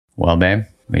Well, babe,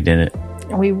 we did it.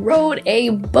 We wrote a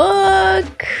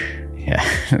book. Yeah,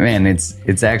 man,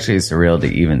 it's actually surreal to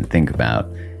even think about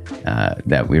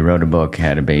that we wrote a book,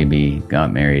 had a baby,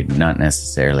 got married, not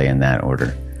necessarily in that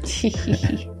order.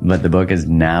 But the book is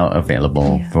now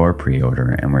available for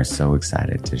pre-order, and we're so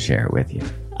excited to share it with you.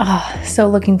 Oh, so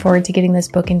looking forward to getting this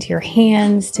book into your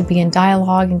hands, to be in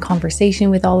dialogue and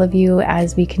conversation with all of you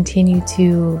as we continue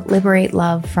to liberate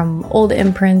love from old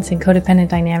imprints and codependent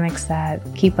dynamics that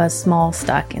keep us small,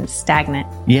 stuck, and stagnant.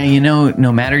 Yeah,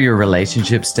 no matter your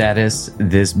relationship status,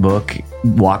 this book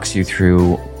walks you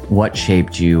through what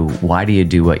shaped you, why do you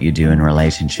do what you do in a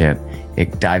relationship.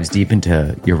 It dives deep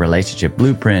into your relationship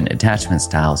blueprint, attachment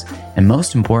styles, and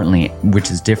most importantly,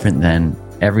 which is different than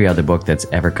every other book that's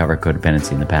ever covered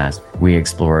codependency in the past, we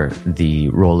explore the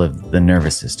role of the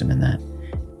nervous system in that.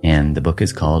 And the book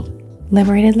is called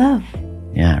Liberated Love.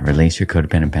 Yeah, release your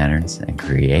codependent patterns and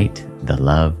create the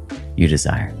love you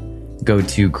desire. Go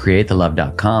to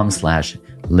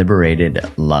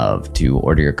createthelove.com/liberatedlove to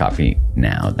order your copy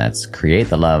now. That's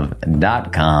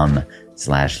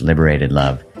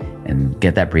createthelove.com/liberatedlove. And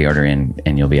get that pre-order in,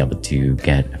 and you'll be able to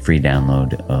get a free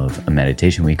download of a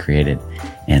meditation we created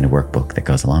and a workbook that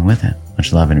goes along with it.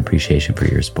 Much love and appreciation for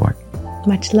your support.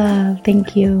 Much love.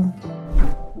 Thank you.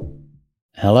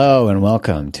 Hello, and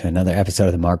welcome to another episode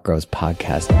of the Mark Groves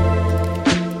Podcast.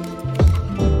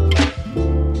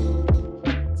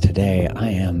 Today, I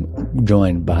am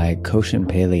joined by Koshin,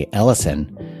 Paley,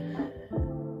 Ellison.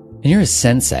 And you're a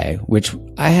sensei, which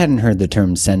I hadn't heard the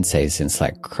term sensei since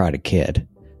like Karate Kid.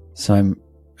 So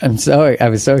I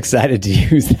was so excited to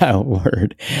use that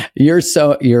word.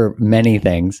 You're many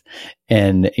things,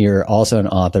 and you're also an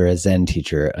author, a Zen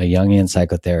teacher, a Jungian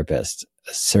psychotherapist,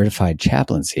 a certified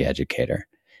chaplaincy educator.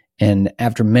 And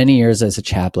after many years as a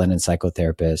chaplain and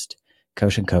psychotherapist,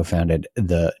 Koshin co-founded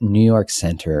the New York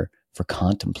Center for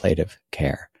Contemplative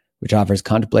Care, which offers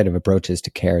contemplative approaches to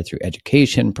care through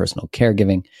education, personal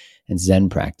caregiving, and Zen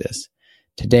practice.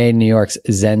 Today, New York's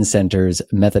Zen Center's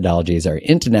methodologies are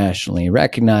internationally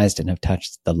recognized and have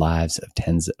touched the lives of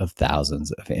tens of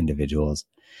thousands of individuals.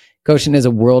 Koshin is a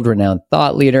world-renowned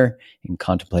thought leader in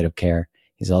contemplative care.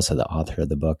 He's also the author of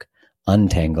the book,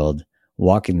 Untangled,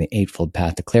 Walking the Eightfold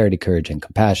Path to Clarity, Courage, and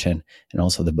Compassion, and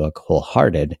also the book,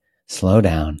 Wholehearted, Slow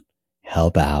Down,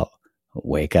 Help Out,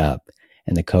 Wake Up,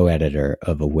 and the co-editor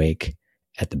of Awake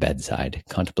at the Bedside,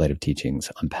 Contemplative Teachings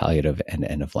on Palliative and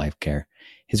End-of-Life Care.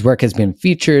 His work has been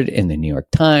featured in the New York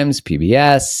Times,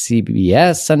 PBS,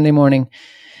 CBS, Sunday Morning,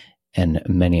 and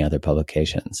many other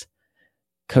publications.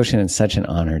 Koshin, it's such an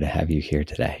honor to have you here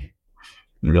today.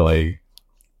 Really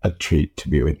a treat to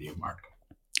be with you, Mark.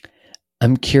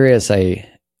 I'm curious,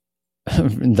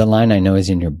 the line I know is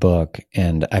in your book,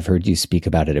 and I've heard you speak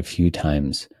about it a few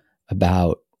times,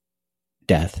 about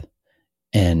death.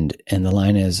 And the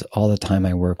line is, all the time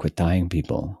I work with dying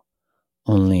people,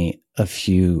 only a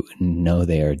few know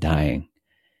they are dying.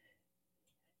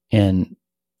 And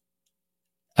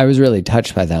I was really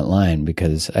touched by that line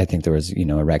because I think there was,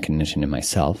 a recognition in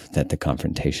myself that the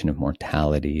confrontation of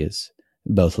mortality is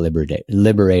both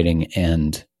liberating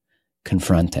and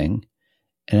confronting.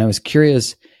 And I was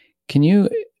curious, can you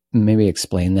maybe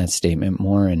explain that statement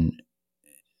more and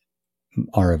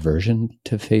our aversion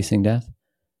to facing death?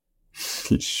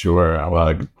 Sure.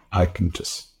 Well, I can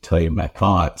just tell you my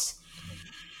thoughts.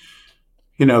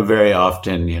 Very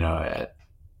often, at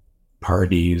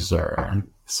parties or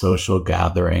social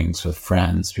gatherings with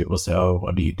friends, people say, "Oh,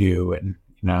 what do you do?" And,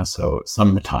 so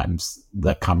sometimes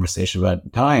the conversation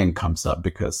about dying comes up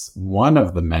because one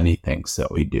of the many things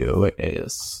that we do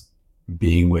is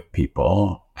being with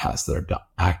people as they're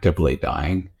actively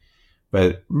dying.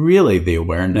 But really, the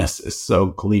awareness is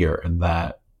so clear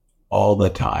that all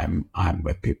the time I'm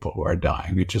with people who are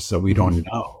dying. It's just so we don't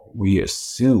know. We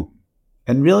assume.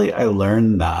 And really, I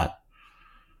learned that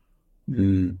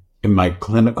in my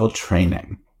clinical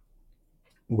training,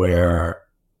 where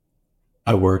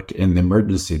I worked in the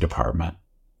emergency department,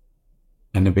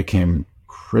 and it became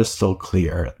crystal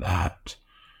clear that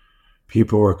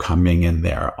people were coming in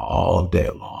there all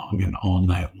day long and all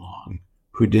night long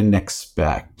who didn't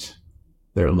expect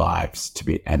their lives to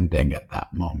be ending at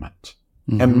that moment.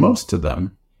 Mm-hmm. And most of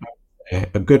them,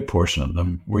 a good portion of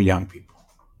them, were young people.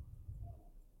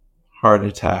 Heart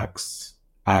attacks,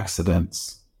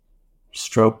 accidents,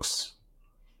 strokes,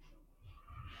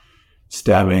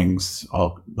 stabbings,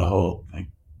 the whole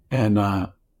thing. And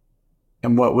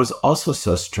what was also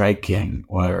so striking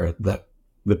were the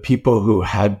people who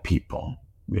had people,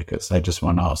 because I just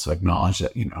want to also acknowledge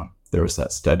that, there was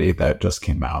that study that just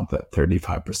came out that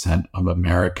 35% of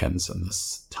Americans in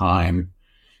this time,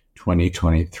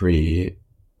 2023,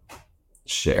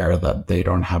 share that they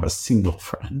don't have a single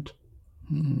friend.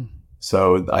 Mm.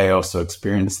 So I also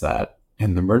experienced that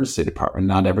in the emergency department.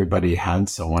 Not everybody had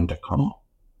someone to call.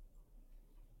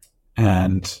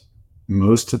 And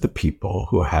most of the people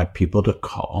who had people to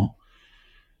call,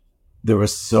 there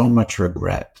was so much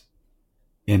regret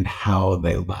in how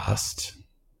they last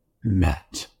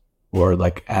met, or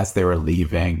like as they were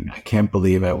leaving. I can't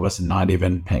believe I was not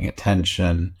even paying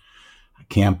attention. I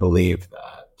can't believe that,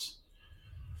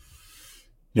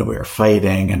 we were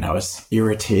fighting and I was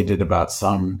irritated about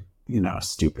some,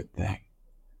 stupid thing.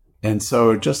 And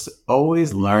so just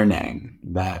always learning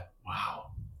that,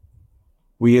 wow,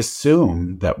 we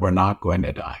assume that we're not going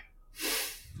to die.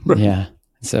 Yeah,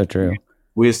 so true.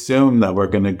 We assume that we're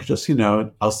going to just,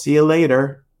 I'll see you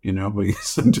later. We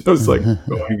sometimes like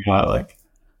going out like,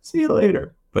 see you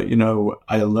later. But,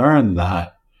 I learned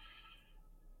that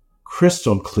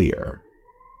crystal clear,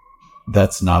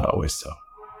 that's not always so.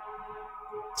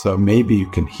 So maybe you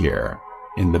can hear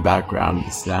in the background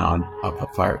the sound of a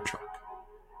fire truck,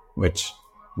 which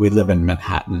we live in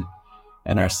Manhattan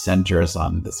and our center is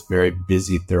on this very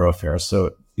busy thoroughfare.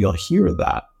 So you'll hear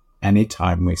that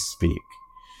anytime we speak.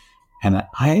 And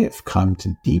I have come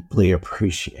to deeply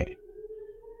appreciate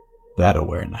that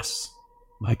awareness.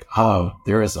 Like, oh,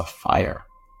 there is a fire.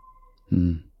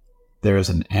 There is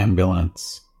an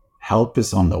ambulance. Help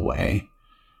is on the way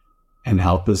and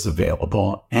help is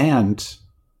available. And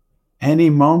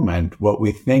any moment, what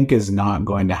we think is not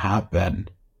going to happen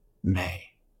may.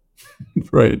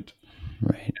 Right.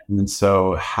 And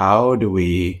so how do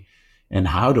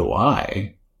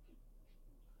I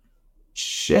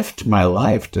shift my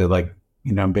life to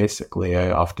basically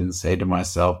I often say to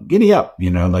myself, giddy up,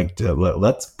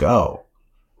 let's go.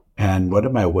 And what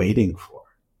am I waiting for?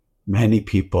 Many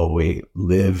people, we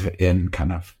live in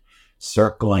kind of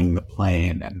circling the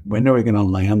plane, and when are we going to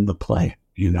land the plane,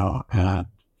 and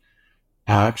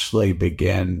actually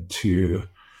begin to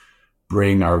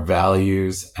bring our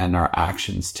values and our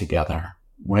actions together.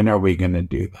 When are we going to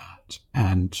do that?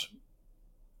 And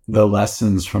the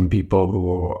lessons from people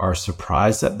who are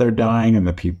surprised that they're dying and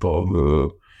the people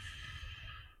who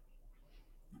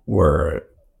were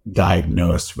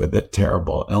diagnosed with a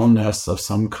terrible illness of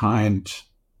some kind,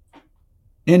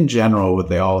 in general, what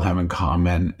they all have in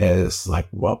common is like,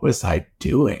 what was I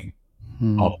doing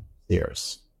all these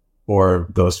years or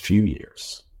those few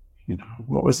years?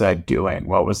 What was I doing?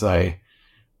 What was I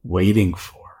waiting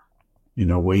for?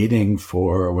 Waiting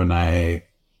for when I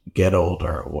get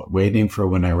older, waiting for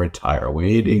when I retire,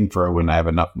 waiting for when I have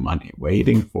enough money,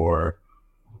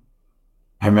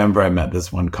 I remember I met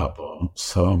this one couple,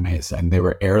 so amazing. They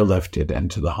were airlifted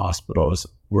into the hospital I was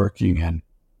working in.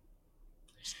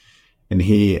 And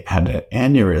he had an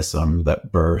aneurysm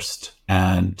that burst.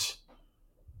 And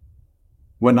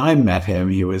when I met him,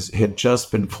 he had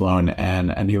just been flown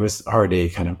in and he was already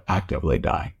kind of actively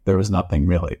dying. There was nothing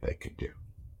really they could do.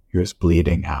 He was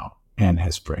bleeding out in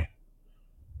his brain.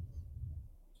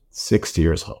 60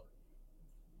 years old.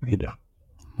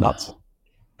 Nuts.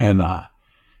 And I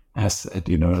said,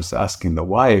 I was asking the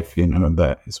wife,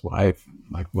 his wife,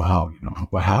 like, wow,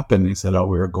 what happened? He said,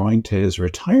 we were going to his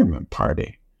retirement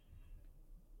party.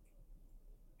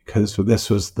 Because this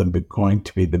was going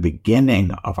to be the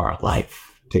beginning of our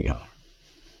life together.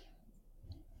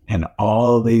 And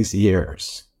all these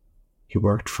years, he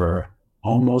worked for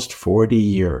almost 40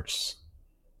 years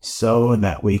so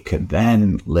that we could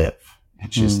then live.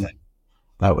 And she said,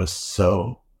 that was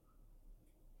so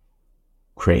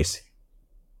crazy.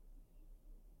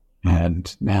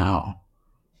 And now,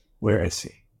 where is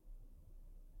he?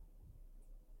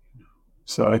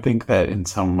 So I think that in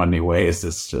so many ways,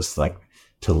 it's just like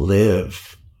to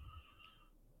live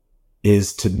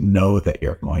is to know that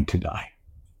you're going to die.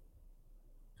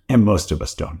 And most of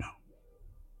us don't know.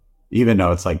 Even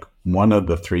though it's like one of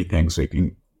the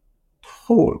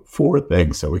four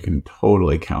things that we can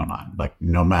totally count on, like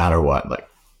no matter what, like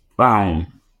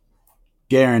fine,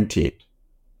 guaranteed.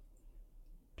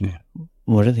 Yeah.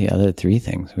 What are the other three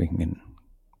things we can?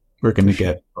 We're going to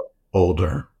get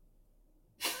older.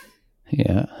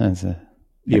 Yeah,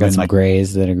 I got some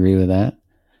grays that agree with that.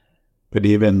 But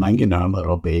even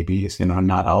little babies,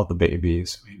 not all the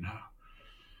babies.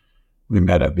 We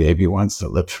met a baby once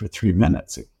that lived for 3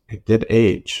 minutes. It did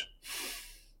age,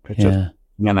 but just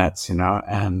minutes,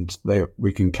 and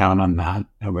we can count on that,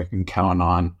 and we can count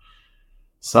on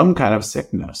some kind of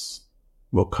sickness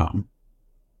will come,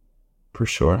 for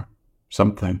sure,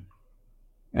 something,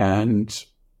 and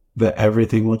that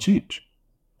everything will change.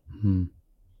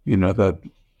 That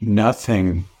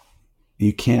nothing,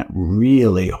 you can't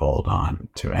really hold on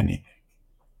to anything.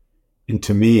 And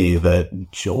to me, the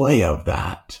joy of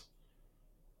that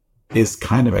is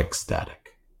kind of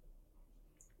ecstatic.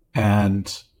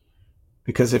 And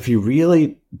because if you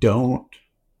really don't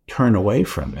turn away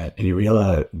from it and you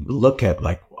really look at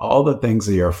like all the things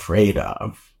that you're afraid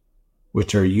of,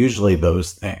 which are usually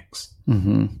those things,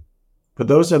 but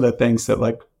those are the things that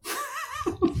like,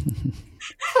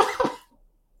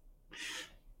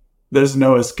 there's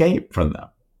no escape from them.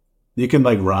 You can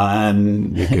like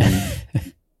run, you can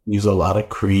use a lot of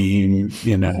cream,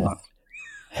 you know,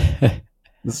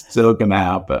 it's still going to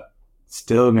happen.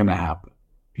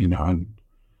 You know,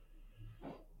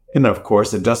 and of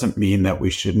course, it doesn't mean that we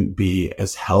shouldn't be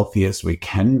as healthy as we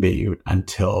can be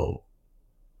until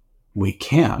we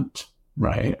can't,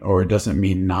 right? Or it doesn't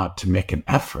mean not to make an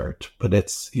effort, but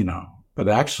it's, you know, but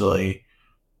actually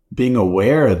being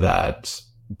aware that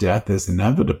death is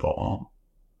inevitable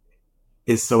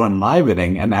is so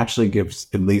enlivening and actually gives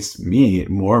at least me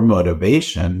more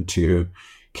motivation to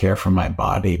care for my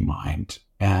body, mind,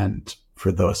 and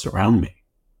for those around me,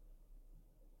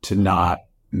 to not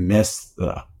miss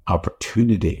the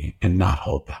opportunity and not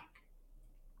hold back.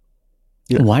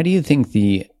 Yeah. Why do you think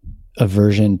the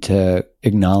aversion to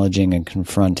acknowledging and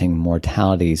confronting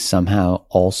mortality somehow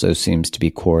also seems to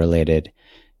be correlated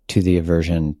to the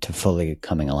aversion to fully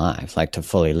coming alive, like to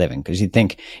fully living? Because you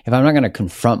think, if I'm not going to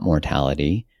confront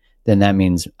mortality, then that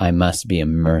means I must be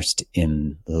immersed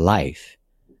in life.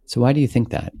 So why do you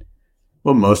think that?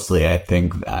 Well, mostly I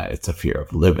think that it's a fear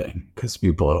of living, because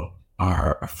people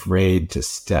are afraid to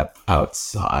step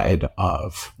outside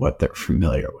of what they're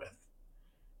familiar with.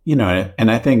 You know,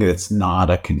 and I think it's not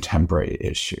a contemporary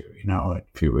issue. You know,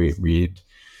 if you read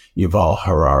Yuval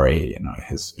Harari, you know,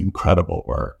 his incredible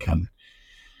work, and,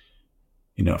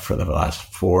 you know, for the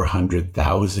last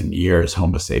 400,000 years,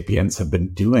 Homo sapiens have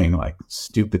been doing like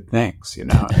stupid things, you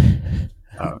know,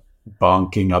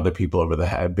 bonking other people over the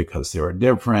head because they were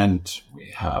different.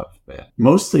 We have been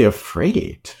mostly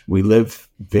afraid. We live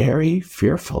very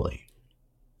fearfully.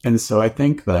 And so I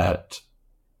think that,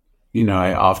 you know,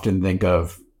 I often think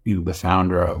of, you know, the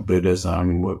founder of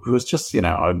Buddhism, who was just, you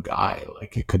know, a guy,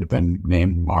 like it could have been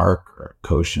named Mark or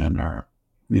Koshin or,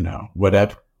 you know,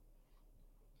 whatever.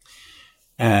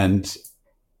 And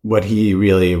what he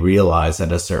really realized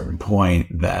at a certain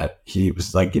point, that he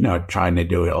was like, you know, trying to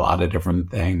do a lot of different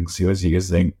things. He was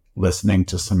listening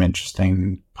to some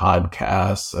interesting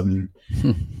podcasts and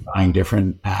buying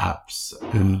different apps.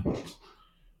 And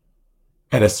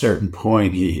at a certain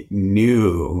point, he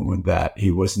knew that he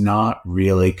was not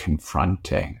really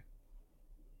confronting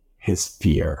his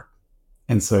fear.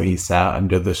 And so he sat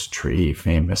under this tree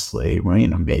famously, well, you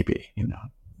know, maybe, you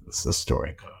know, as the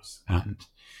story goes, and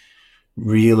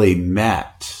really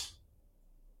met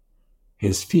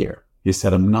his fear. He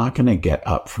said, I'm not going to get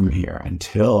up from here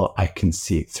until I can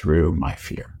see through my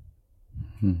fear.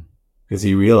 Because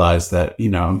he realized that, you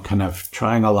know, I'm kind of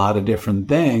trying a lot of different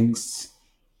things.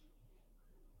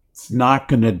 It's not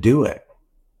going to do it.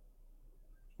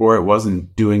 Or it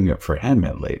wasn't doing it for him,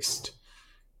 at least.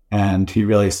 And he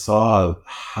really saw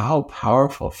how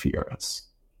powerful fear is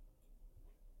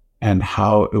and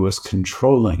how it was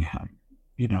controlling him.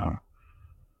 You know,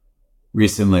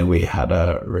 recently we had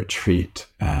a retreat,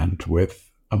 and with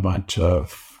a bunch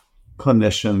of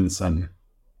clinicians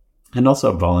and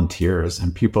also volunteers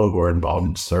and people who are involved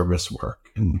in service work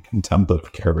and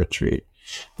contemplative care retreat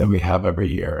that we have every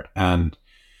year. And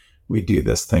we do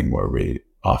this thing where we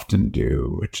often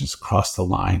do, which is cross the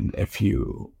line if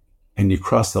you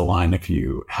cross the line if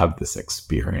you have this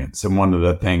experience. And one of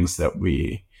the things that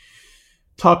we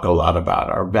talk a lot about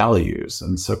are values.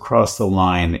 And so cross the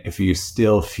line if you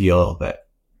still feel that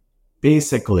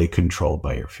basically controlled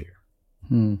by your fear.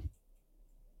 And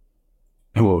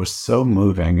what was so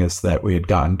moving is that we had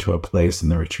gotten to a place in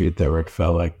the retreat that where it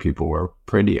felt like people were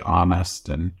pretty honest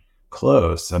and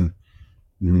close, and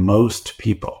most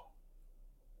people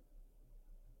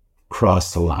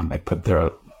crossed the line. They put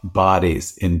their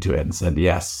bodies into it and said,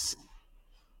 yes,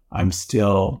 I'm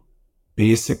still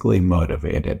basically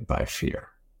motivated by fear.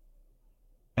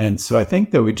 And so I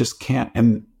think that we just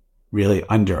can't really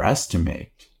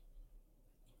underestimate.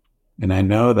 And I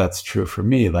know that's true for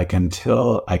me. Like,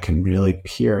 until I can really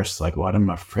pierce, like, what I'm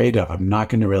afraid of, I'm not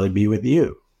going to really be with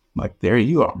you. Like, there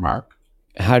you are, Mark.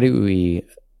 How do we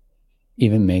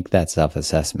even make that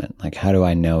self-assessment? Like, how do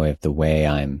I know if the way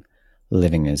I'm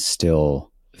living is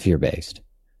still fear-based?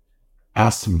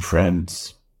 Ask some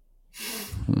friends.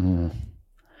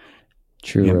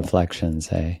 True reflections,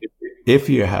 hey? If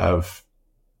you have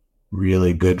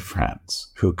really good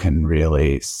friends who can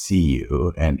really see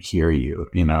you and hear you,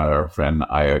 you know, our friend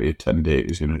Io 10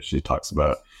 days, you know, she talks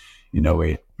about, you know,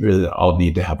 we really all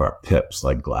need to have our pips,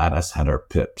 like Gladys had her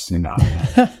pips, you know.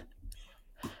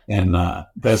 And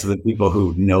those are the people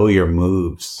who know your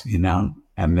moves,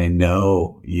 and they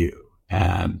know you.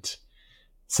 And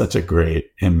such a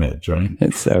great image, right?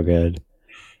 It's so good.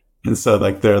 And so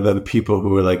like they're the people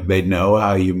who are like, they know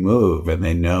how you move, and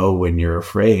they know when you're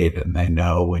afraid, and they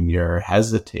know when you're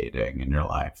hesitating in your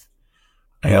life.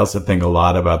 I also think a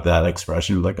lot about that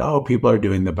expression, like, oh, people are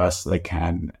doing the best they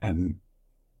can. And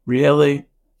really,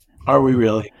 are we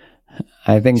really?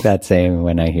 I think that same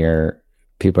when I hear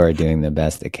people are doing the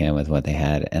best they can with what they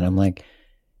had. And I'm like,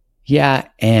 yeah,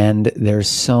 and there's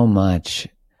so much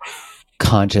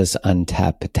conscious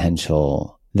untapped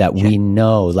potential that we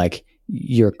know, like,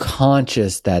 you're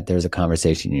conscious that there's a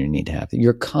conversation you need to have.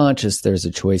 You're conscious there's a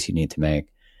choice you need to make.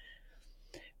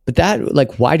 But that,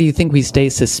 like, why do you think we stay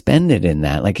suspended in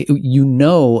that? Like,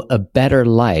 a better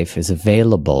life is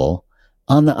available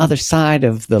on the other side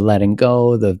of the letting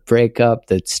go, the breakup,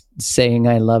 that's saying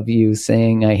I love you,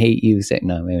 saying I hate you, saying,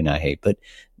 no, maybe not hate, but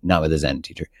not with a Zen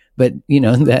teacher. But,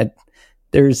 that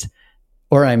there's,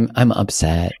 or I'm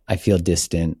upset. I feel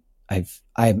distant.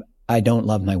 I don't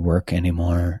love my work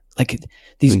anymore. Like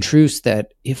these truths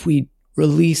that if we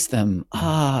release them,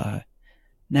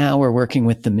 now we're working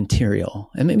with the material.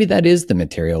 And maybe that is the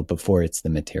material before it's the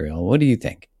material. What do you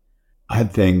think? I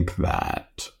think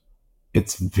that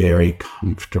it's very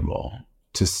comfortable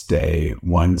to stay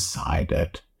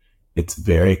one-sided. It's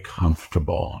very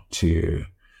comfortable to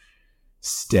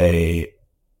stay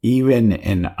even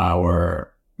in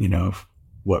our,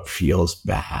 what feels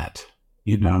bad,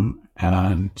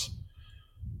 and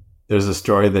there's a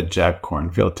story that Jack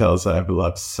Kornfield tells that I've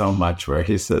loved so much, where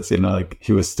he says, like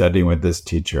he was studying with this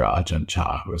teacher, Ajahn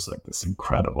Chah, who was like this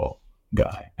incredible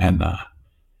guy. And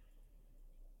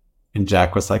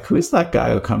Jack was like, who's that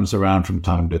guy who comes around from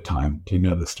time to time? Do you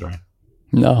know the story?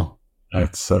 No.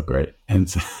 It's so great. And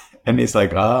he's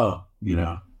like, oh,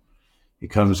 he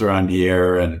comes around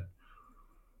here, and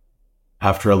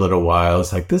after a little while,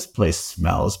 it's like, this place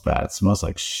smells bad. It smells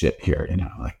like shit here,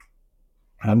 like,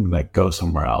 I'm like, go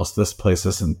somewhere else. This place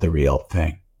isn't the real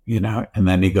thing, And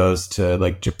then he goes to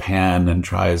like Japan and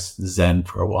tries Zen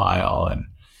for a while. And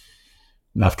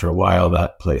after a while,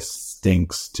 that place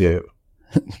stinks too.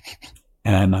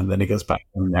 And then he goes back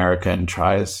to America and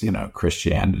tries,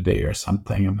 Christianity or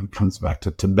something, and then comes back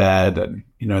to Tibet and,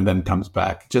 and then comes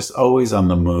back, just always on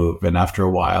the move. And after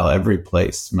a while, every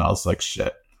place smells like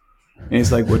shit. And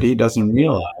he's like, what he doesn't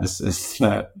realize is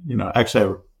that,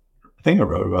 actually, I think I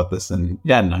wrote about this in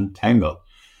Untangled.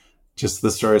 Just the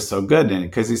story is so good. And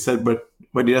because he said, but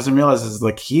what he doesn't realize is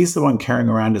like, he's the one carrying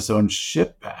around his own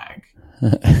shit bag.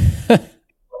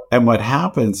 And what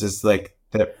happens is like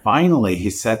that finally he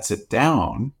sets it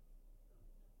down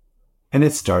and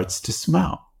it starts to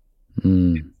smell.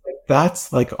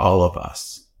 That's like all of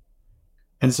us.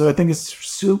 And so I think it's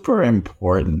super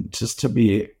important just to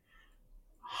be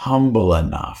humble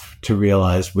enough to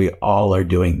realize we all are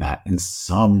doing that in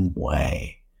some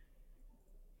way.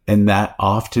 And that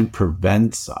often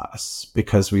prevents us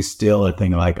because we still are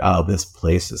thinking like, oh, this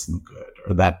place isn't good,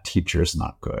 or that teacher is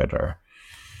not good, or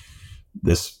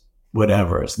this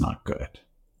whatever is not good.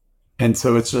 And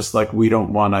so it's just like, we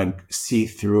don't want to see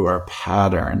through our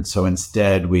pattern. So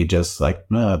instead we just like,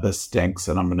 no, this stinks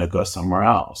and I'm going to go somewhere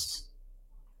else.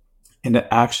 And it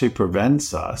actually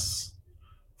prevents us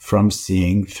from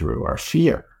seeing through our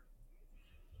fear,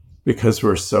 because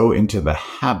we're so into the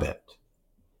habit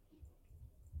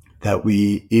that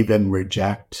we even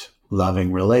reject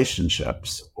loving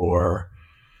relationships or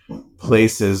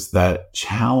places that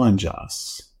challenge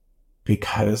us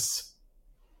because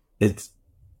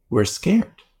we're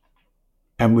scared,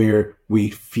 and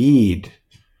we feed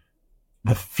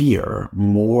the fear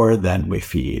more than we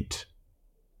feed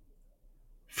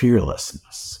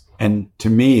fearlessness. And to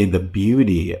me, the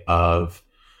beauty of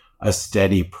a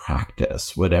steady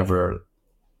practice, whatever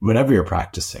you're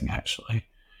practicing, actually,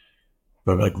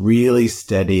 but like really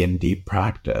steady and deep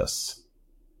practice,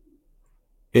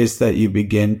 is that you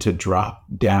begin to drop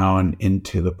down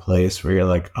into the place where you're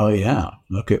like, oh yeah,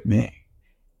 look at me.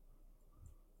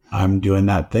 I'm doing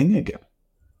that thing again.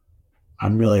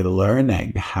 I'm really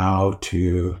learning how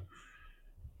to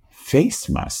face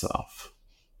myself.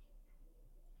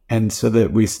 And so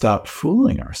that we stop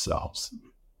fooling ourselves,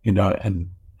 and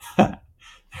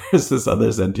there's this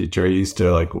other Zen teacher. He used to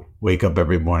like wake up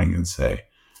every morning and say,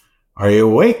 are you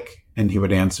awake? And he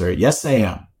would answer, yes, I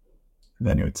am. And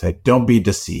then he would say, don't be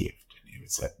deceived. And he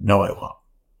would say, no, I won't.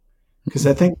 Because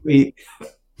I think we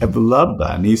have loved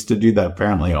that. And he used to do that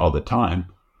apparently all the time,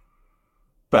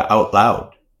 but out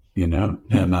loud,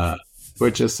 and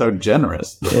which is so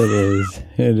generous.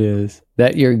 It is.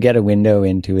 That you get a window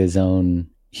into his own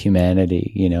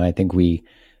humanity. I think we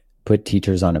put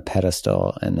teachers on a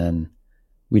pedestal and then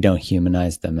we don't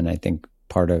humanize them. And I think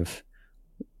part of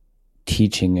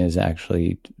teaching is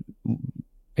actually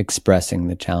expressing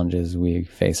the challenges we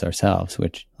face ourselves,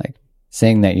 which, like,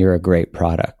 saying that you're a great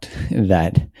product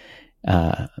that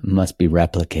must be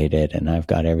replicated and I've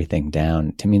got everything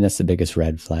down. To me, that's the biggest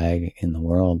red flag in the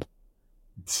world.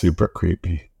 It's super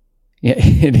creepy. Yeah,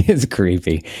 it is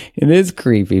creepy. It is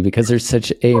creepy because there's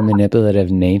such a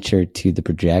manipulative nature to the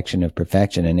projection of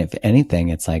perfection. And if anything,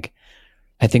 it's like,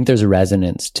 I think there's a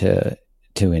resonance to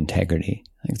integrity.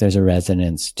 Like there's a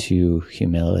resonance to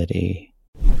humility.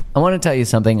 I want to tell you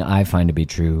something I find to be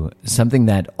true. Something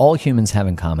that all humans have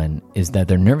in common is that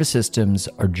their nervous systems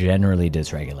are generally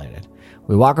dysregulated.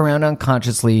 We walk around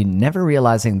unconsciously, never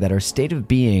realizing that our state of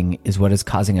being is what is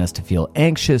causing us to feel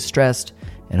anxious, stressed,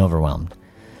 and overwhelmed.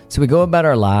 So we go about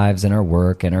our lives and our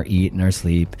work and our eat and our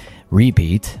sleep,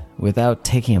 repeat, without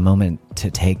taking a moment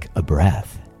to take a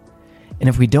breath. And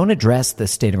if we don't address the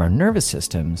state of our nervous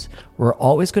systems, we're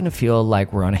always going to feel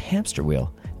like we're on a hamster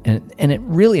wheel, and it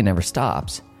really never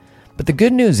stops. But the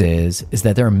good news is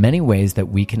that there are many ways that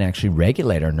we can actually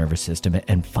regulate our nervous system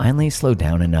and finally slow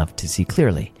down enough to see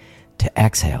clearly, to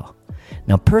exhale.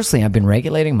 Now, personally, I've been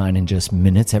regulating mine in just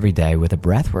minutes every day with a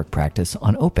breathwork practice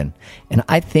on Open, and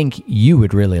I think you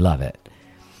would really love it.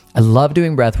 I love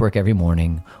doing breathwork every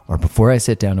morning or before I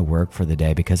sit down to work for the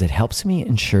day because it helps me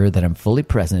ensure that I'm fully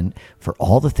present for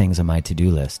all the things on my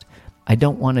to-do list. I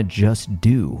don't want to just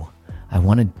do. I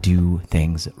want to do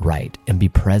things right and be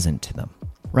present to them.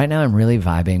 Right now, I'm really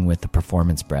vibing with the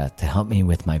performance breath to help me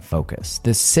with my focus.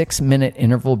 This 6-minute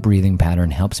interval breathing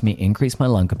pattern helps me increase my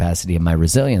lung capacity and my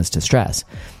resilience to stress.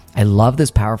 I love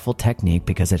this powerful technique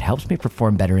because it helps me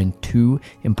perform better in 2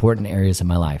 important areas of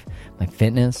my life, my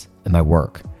fitness and my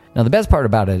work. Now, the best part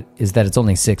about it is that it's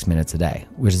only 6 minutes a day,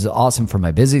 which is awesome for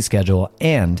my busy schedule,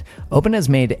 and Open has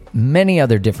made many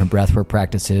other different breathwork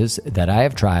practices that I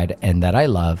have tried and that I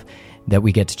love that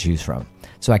we get to choose from.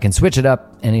 So I can switch it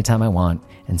up anytime I want,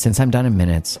 and since I'm done in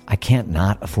minutes, I can't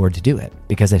not afford to do it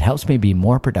because it helps me be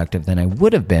more productive than I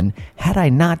would have been had I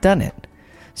not done it.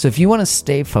 So if you want to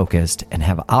stay focused and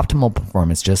have optimal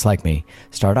performance just like me,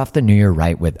 start off the new year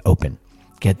right with Open.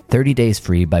 Get 30 days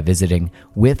free by visiting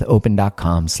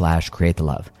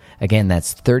withopen.com/createthelove. Again,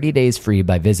 that's 30 days free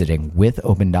by visiting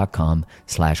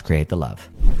withopen.com/createthelove.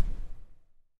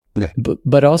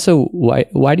 But also,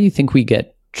 why do you think we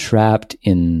get trapped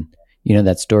in,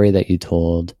 that story that you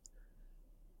told?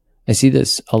 I see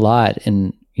this a lot,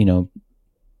 and,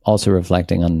 also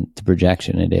reflecting on the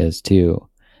projection it is too,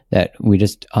 that we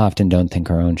just often don't think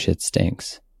our own shit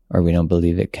stinks, or we don't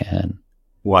believe it can.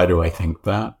 Why do I think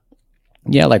that?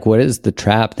 Yeah, like what is the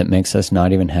trap that makes us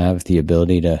not even have the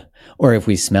ability to, or if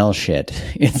we smell shit,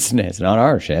 it's not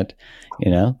our shit,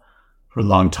 For a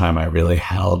long time, I really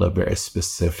held a very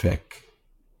specific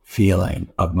feeling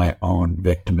of my own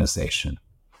victimization.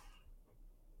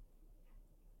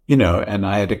 And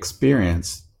I had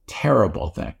experienced terrible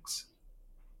things.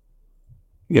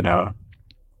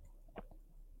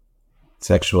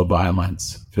 Sexual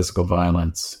violence, physical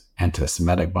violence,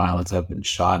 anti-Semitic violence. I've been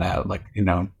shot at,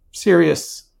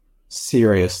 serious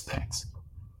things.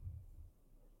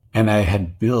 And I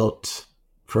had built,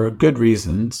 for good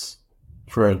reasons,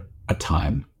 for a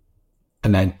time,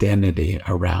 an identity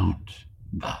around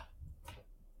that,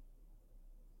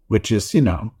 which is,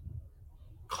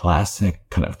 classic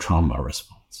kind of trauma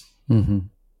response. Mm-hmm.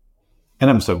 And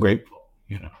I'm so grateful,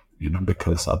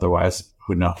 because otherwise,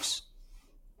 who knows?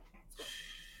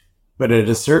 But at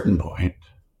a certain point,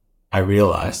 I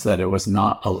realized that it was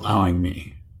not allowing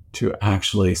me to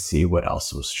actually see what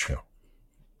else was true.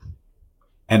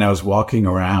 And I was walking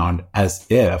around as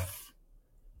if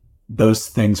those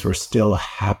things were still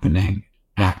happening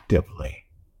actively,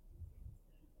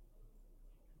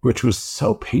 which was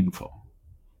so painful.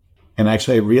 And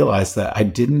actually, I realized that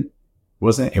I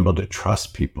wasn't able to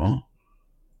trust people,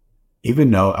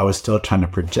 even though I was still trying to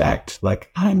project, like,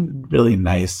 I'm really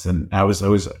nice. And I was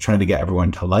always trying to get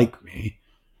everyone to like me.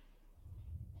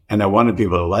 And I wanted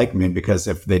people to like me because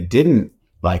if they didn't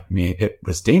like me, it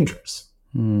was dangerous.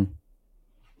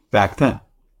 Back then.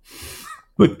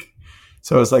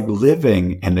 So it was like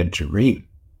living in a dream.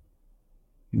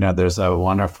 There's a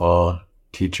wonderful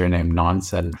teacher named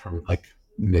Nansen from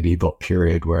medieval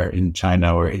period where in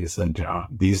China, where he said,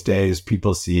 these days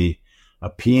people see a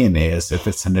peony as if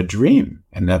it's in a dream.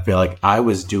 And I feel like I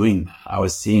was doing that. I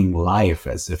was seeing life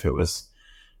as if it was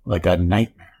like a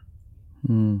nightmare.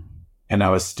 And I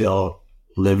was still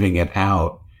living it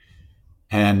out.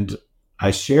 And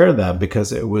I share that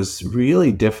because it was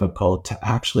really difficult to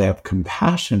actually have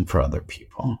compassion for other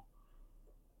people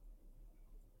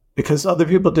because other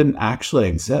people didn't actually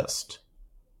exist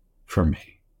for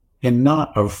me in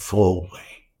not a full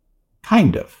way.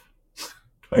 Kind of.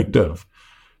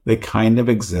 They kind of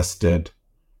existed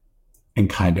and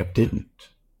kind of didn't,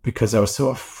 because I was so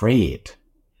afraid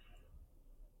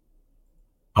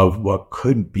of what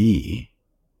could be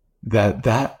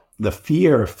that the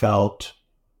fear felt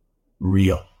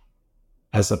real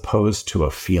as opposed to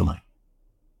a feeling.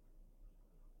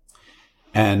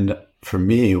 And for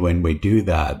me, when we do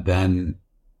that, then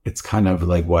it's kind of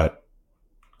like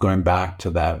going back to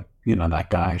that, that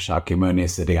guy, Shakyamuni,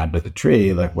 sitting under the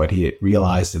tree, like what he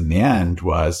realized in the end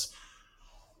was,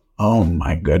 oh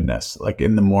my goodness. Like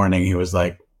in the morning, he was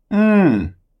like,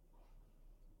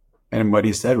 And what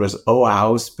he said was, "O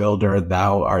house builder,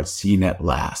 thou art seen at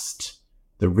last.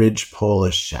 The ridge pole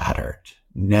is shattered.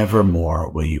 Nevermore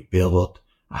will you build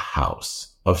a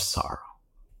house of sorrow."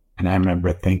 And I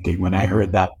remember thinking, when I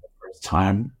heard that the first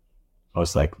time, I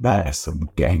was like, that is some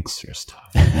gangster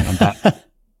stuff.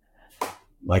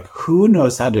 Like, who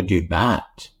knows how to do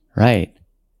that? Right.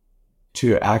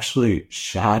 To actually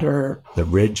shatter the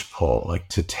ridgepole, like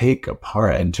to take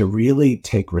apart and to really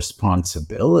take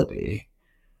responsibility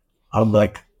of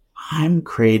like, I'm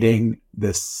creating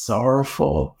this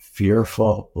sorrowful,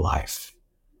 fearful life.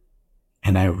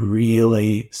 And I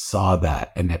really saw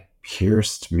that, and it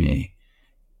pierced me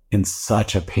in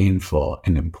such a painful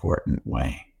and important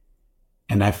way.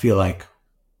 And I feel like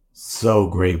so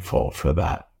grateful for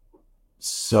that.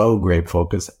 So grateful,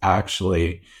 because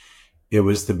actually it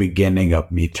was the beginning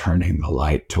of me turning the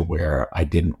light to where I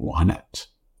didn't want it,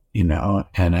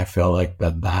 and I feel like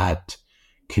that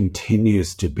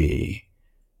continues to be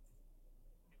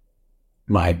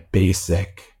my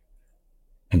basic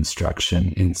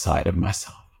instruction inside of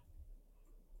myself.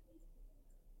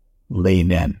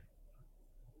 Lean in.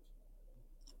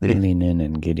 Lean in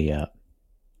and giddy up.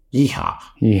 Yeehaw.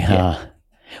 Yeah.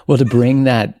 Well, to bring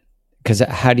that, because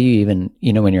how do you even,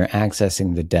 when you're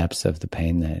accessing the depths of the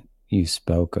pain that you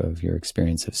spoke of, your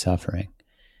experience of suffering,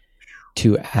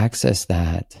 to access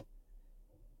that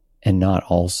and not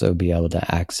also be able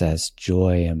to access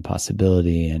joy and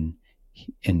possibility and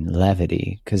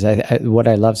levity. Because what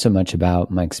I love so much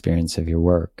about my experience of your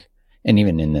work, and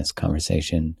even in this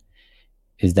conversation,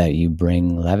 is that you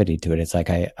bring levity to it. It's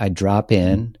like I drop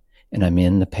in and I'm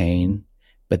in the pain,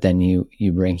 but then you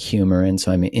bring humor in.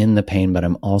 So I'm in the pain, but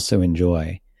I'm also in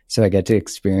joy. So I get to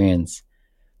experience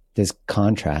this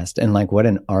contrast. And like, what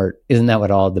an art. Isn't that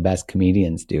what all the best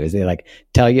comedians do? Is they like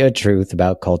tell you a truth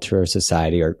about culture or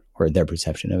society or their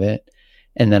perception of it.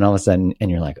 And then all of a sudden, and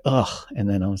you're like, ugh. And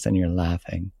then all of a sudden you're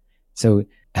laughing. So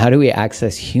how do we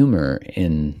access humor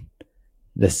in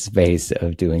the space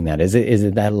of doing that? Is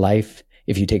it that life,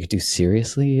 if you take it too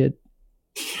seriously,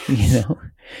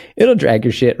 it'll drag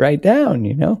your shit right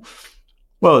down,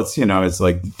 Well, it's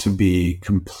like to be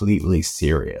completely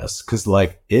serious, because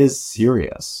life is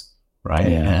serious,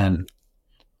 right? Yeah. And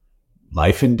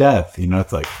life and death,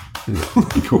 it's like,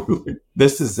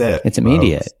 this is it. It's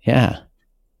immediate. Folks. Yeah.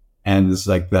 And it's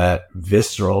like that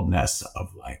visceralness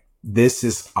of like, this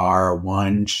is our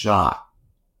one shot.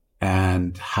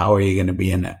 And how are you going to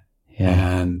be in it? Yeah.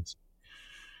 And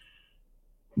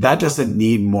that doesn't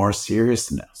need more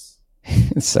seriousness.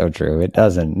 It's so true. It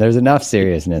doesn't. There's enough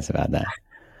seriousness about that.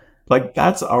 Like,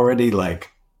 that's already like,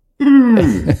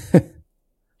 like,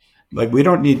 we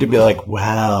don't need to be like,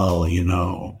 well, you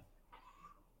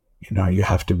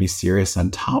have to be serious on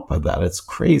top of that. It's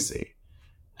crazy.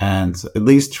 And at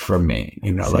least for me,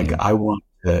 Same. like I want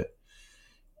to,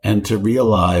 and to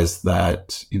realize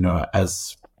that,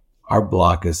 as our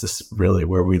block is this really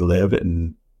where we live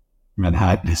in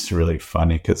Manhattan, is really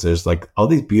funny because there's like all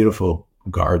these beautiful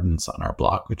gardens on our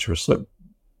block, which we're so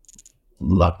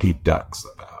lucky ducks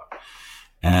about.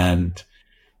 And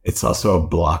it's also a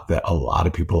block that a lot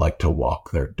of people like to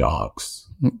walk their dogs.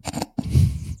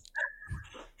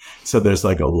 So there's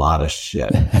like a lot of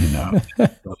shit,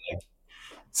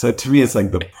 So to me, it's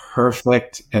like the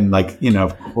perfect, and like,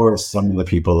 of course, some of the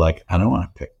people like, I don't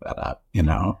want to pick that up,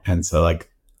 and so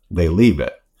like they leave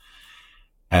it.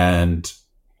 And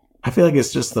I feel like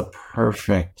it's just the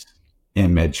perfect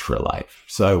image for life.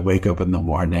 So I wake up in the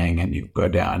morning and you go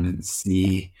down and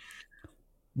see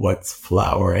what's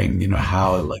flowering,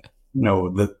 how like,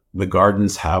 the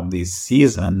gardens have these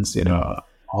seasons,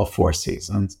 all 4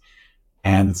 seasons.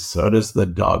 And so does the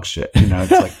dog shit,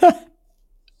 it's like,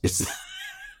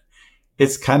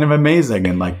 it's kind of amazing.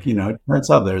 And like, it turns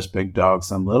out there's big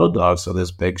dogs and little dogs. So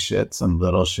there's big shits and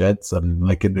little shits. And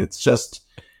like,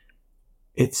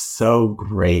 it's so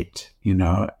great,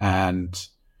 and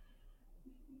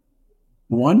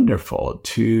wonderful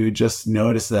to just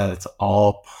notice that it's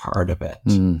all part of it.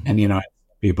 And, you know,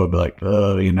 people be like,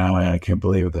 oh, you know, I can't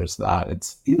believe there's that.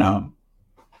 It's, you know,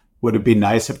 would it be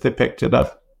nice if they picked it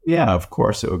up? Yeah, of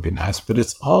course it would be nice. But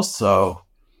it's also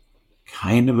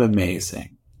kind of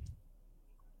amazing.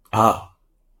 Oh,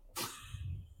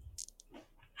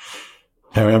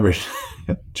 I remember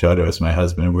Jodo was my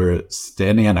husband, and we were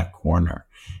standing in a corner,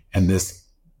 and this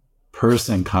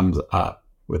person comes up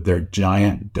with their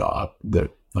giant dog, the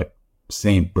like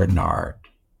Saint Bernard,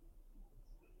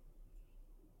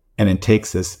 and it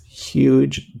takes this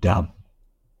huge dump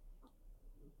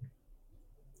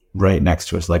right next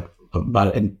to us, like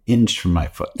about an inch from my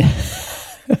foot.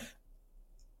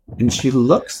 And she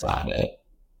looks at it,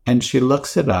 and she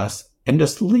looks at us, and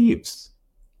just leaves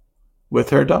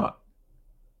with her dog.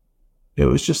 It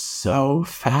was just so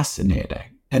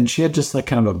fascinating. And she had just like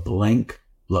kind of a blank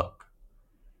look.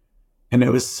 And it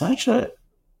was such an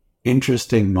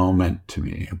interesting moment to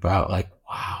me about like,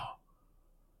 wow,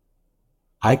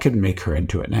 I could make her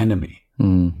into an enemy.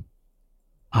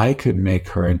 I could make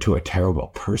her into a terrible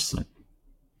person.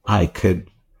 I could,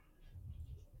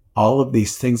 all of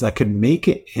these things, I could make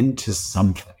it into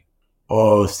something.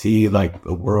 Oh, see, like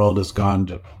the world has gone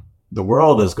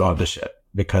to shit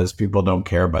because people don't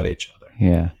care about each other.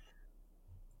 Yeah.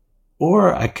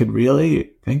 Or I could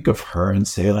really think of her and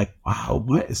say like, wow,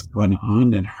 what is going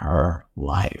on in her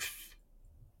life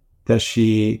that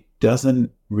she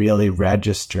doesn't really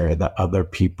register that other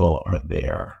people are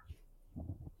there?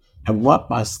 And what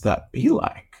must that be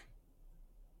like?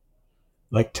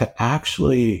 Like to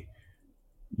actually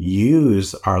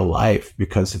use our life,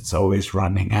 because it's always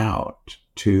running out,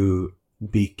 to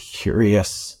be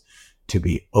curious, to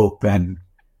be open,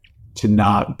 to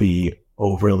not be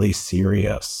overly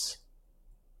serious,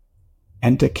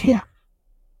 and to care.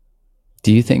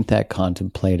 Do you think that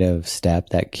contemplative step,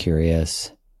 that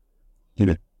curious,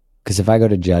 because if I go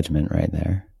to judgment right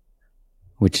there,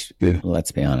 which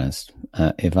let's be honest,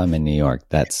 if I'm in New York,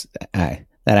 that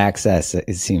access,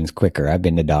 it seems quicker. I've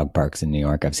been to dog parks in New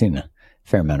York. I've seen a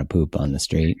fair amount of poop on the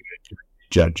street.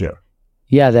 Judge you.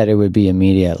 Yeah, that it would be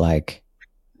immediate, like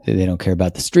they don't care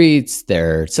about the streets,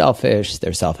 they're selfish,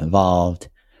 they're self-involved.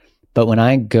 But when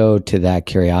I go to that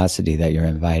curiosity that you're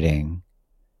inviting,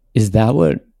 is that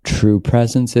what true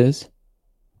presence is?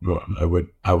 Well,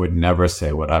 I would never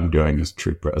say what I'm doing is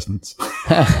true presence.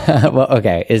 Well,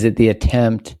 okay. Is it the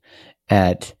attempt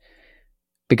at,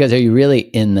 because are you really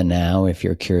in the now if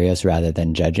you're curious rather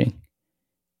than judging?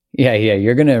 Yeah.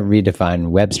 You're going to redefine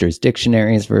Webster's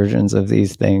dictionary's versions of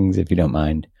these things, if you don't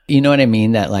mind. You know what I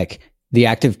mean? That like the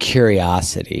act of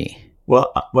curiosity.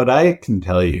 Well, what I can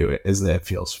tell you is that it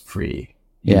feels free,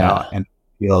 you know, and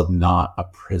feel not a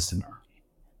prisoner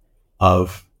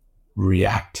of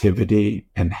reactivity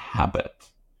and habit.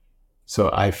 So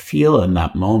I feel in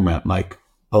that moment like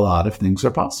a lot of things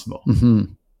are possible.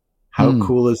 How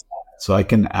cool is that? So I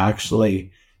can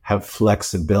actually have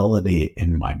flexibility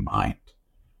in my mind.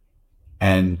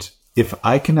 And if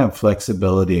I can have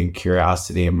flexibility and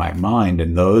curiosity in my mind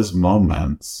in those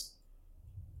moments,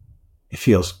 it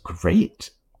feels great.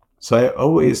 So I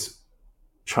always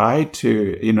try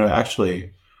to, you know,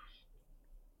 actually,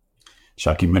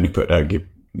 Shaki Maniput,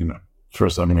 you know, for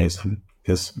some reason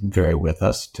is very with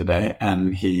us today.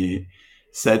 And he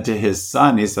said to his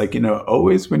son, he's like, you know,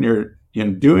 always when you're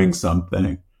doing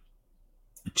something,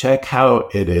 check how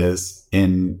it is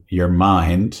in your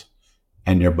mind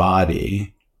and your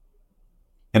body,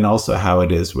 and also how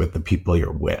it is with the people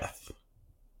you're with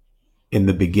in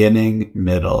the beginning,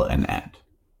 middle, and end.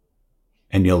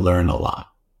 And you'll learn a lot.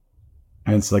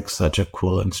 And it's like such a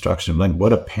cool instruction. Like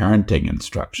what a parenting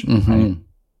instruction, right?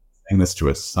 Saying this to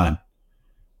his son.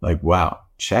 Like, wow,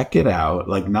 check it out.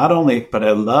 Like not only, but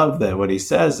I love that what he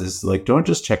says is like, don't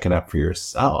just check it out for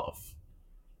yourself.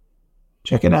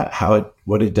 Check it out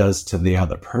what it does to the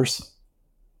other person.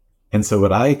 And so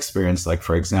what I experienced, like,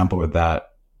 for example, with that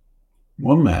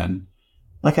woman,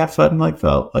 like I felt like,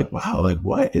 wow, like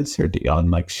what is her deal? And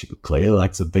like, she clearly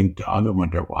likes a big dog. I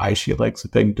wonder why she likes a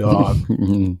big dog.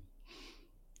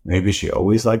 Maybe she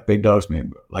always liked big dogs. Maybe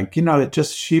like, you know,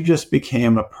 she just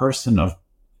became a person of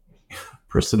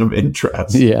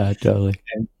interest. Yeah, totally.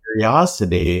 And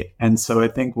curiosity. And so I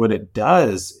think what it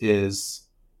does is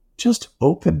just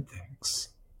open things.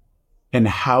 And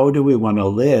how do we want to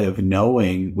live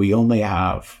knowing we only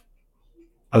have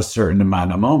a certain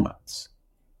amount of moments?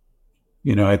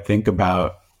 You know, I think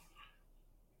about,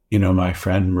 you know, my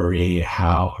friend Marie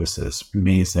Howe, who's this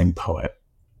amazing poet.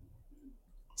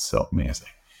 So amazing.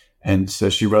 And so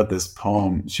she wrote this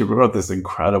poem. She wrote this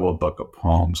incredible book of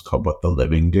poems called What the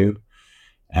Living Do.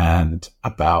 and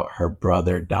about her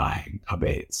brother dying of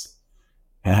AIDS.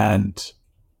 And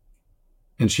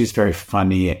she's very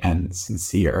funny and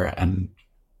sincere, and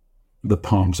the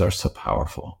poems are so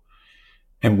powerful.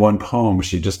 In one poem,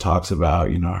 she just talks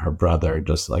about, her brother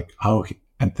just like,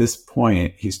 at this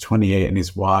point, he's 28 and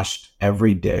he's washed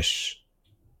every dish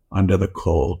under the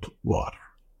cold water.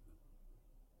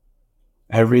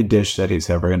 Every dish that he's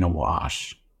ever going to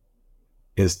wash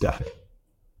is done.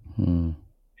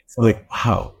 So like,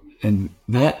 wow. And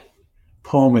that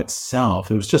poem itself,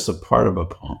 it was just a part of a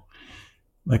poem,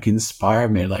 like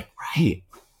inspired me, like, right,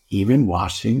 even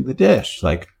washing the dish.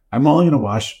 Like, I'm only going to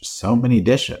wash so many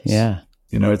dishes. Yeah.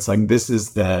 It's like, this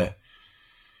is the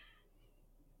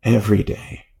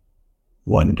everyday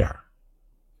wonder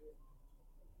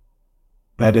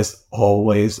that is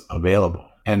always available.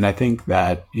 And I think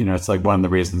that, it's like one of the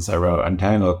reasons I wrote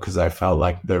Untangled, because I felt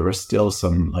like there was still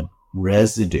some like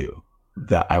residue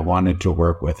that I wanted to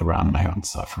work with around my own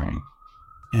suffering.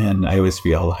 And I always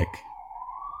feel like,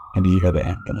 and you hear the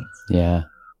ambulance. Yeah.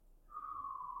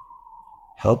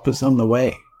 Help is on the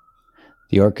way.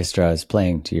 The orchestra is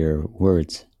playing to your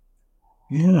words.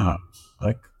 Yeah.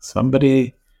 Like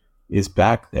somebody is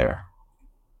back there.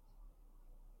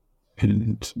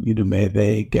 And, may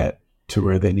they get to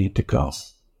where they need to go.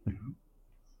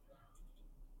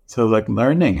 So like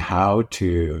learning how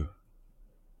to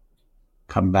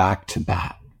come back to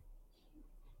that.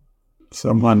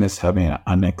 Someone is having an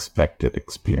unexpected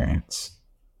experience,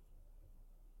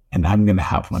 and I'm going to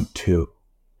have one too.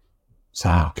 So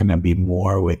how can I be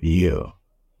more with you?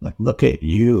 Like, look at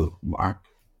you, Mark.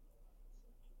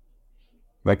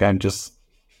 Like,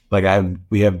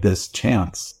 we have this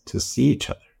chance to see each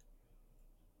other.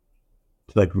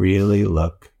 To like really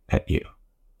look at you.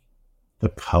 The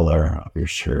color of your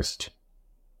shirt.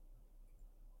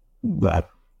 That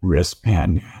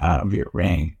wristband you have, your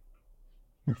ring.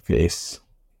 Your face.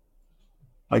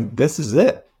 Like, this is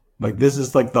it. Like, this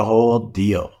is like the whole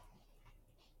deal.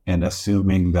 And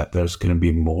assuming that there's going to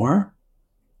be more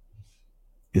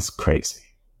is crazy.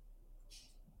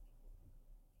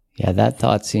 Yeah, that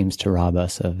thought seems to rob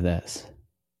us of this.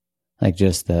 Like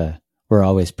just we're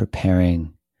always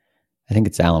preparing. I think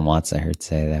it's Alan Watts I heard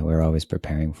say that we're always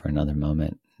preparing for another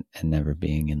moment and never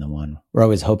being in the one. We're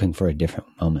always hoping for a different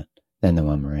moment than the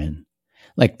one we're in.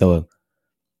 Like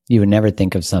you would never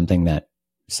think of something that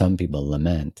some people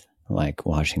lament, like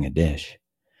washing a dish.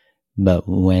 But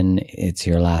when it's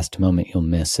your last moment, you'll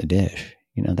miss a dish.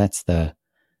 That's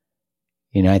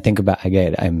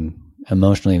I'm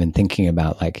emotionally even thinking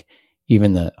about like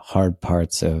even the hard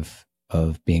parts of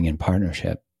being in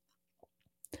partnership,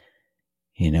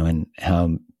 and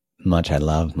how much I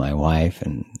love my wife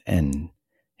and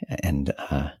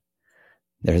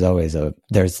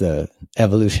there's the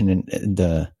evolution in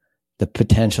the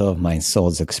potential of my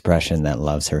soul's expression that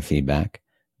loves her feedback,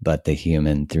 but the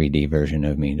human 3D version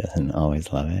of me doesn't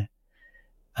always love it.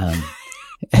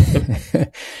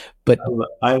 But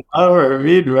I love her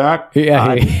feedback.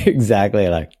 Yeah, exactly.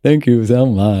 Like, thank you so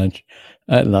much.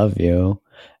 I love you.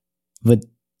 But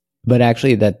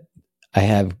actually that I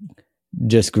have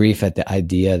just grief at the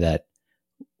idea that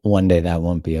one day that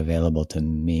won't be available to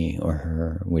me or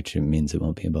her, which means it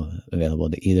won't be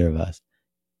available to either of us.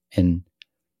 And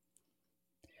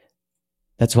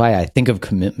that's why I think of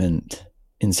commitment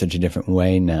in such a different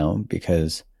way now,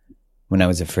 because when I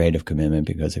was afraid of commitment,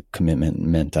 because a commitment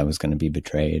meant I was going to be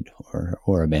betrayed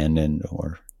or abandoned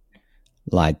or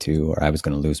lied to, or I was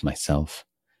going to lose myself,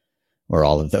 or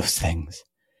all of those things,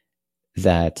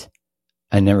 that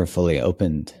I never fully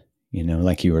opened,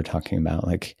 like you were talking about.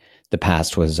 Like the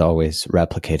past was always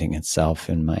replicating itself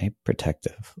in my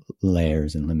protective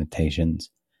layers and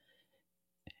limitations.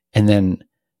 And then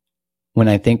when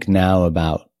I think now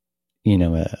about,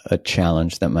 a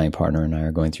challenge that my partner and I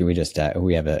are going through,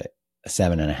 we have a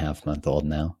 7.5-month-old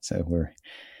now. So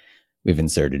we've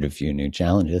inserted a few new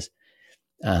challenges.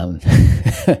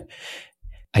 I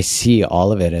see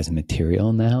all of it as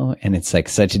material now. And it's like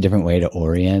such a different way to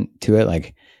orient to it.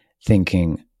 Like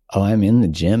thinking, oh, I'm in the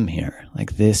gym here.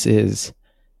 Like this is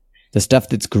the stuff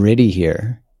that's gritty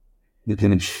here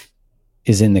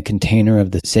is in the container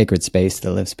of the sacred space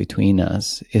that lives between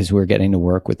us. Is we're getting to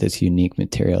work with this unique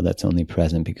material that's only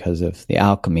present because of the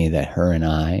alchemy that her and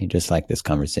I, just like this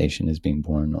conversation is being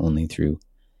born only through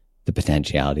the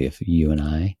potentiality of you and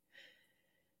I.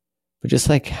 But just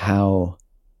like how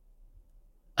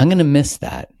I'm going to miss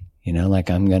that, like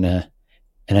and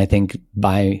I think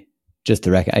by just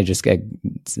the record, I just get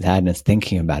sadness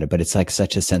thinking about it, but it's like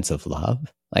such a sense of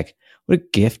love. Like what a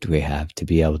gift we have to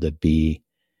be able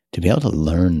to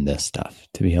learn this stuff,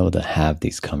 to be able to have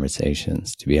these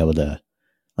conversations, to be able to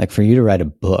Like for you to write a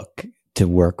book to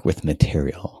work with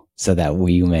material so that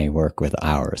we may work with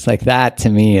ours. Like that to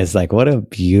me is like, what a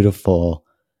beautiful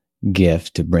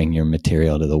gift to bring your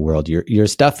material to the world. Your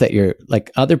stuff that you're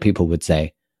like other people would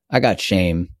say, I got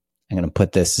shame. I'm going to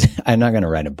put this, I'm not going to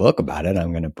write a book about it.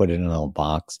 I'm going to put it in a little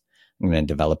box. I'm going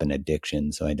to develop an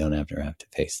addiction so I don't have to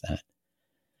face that.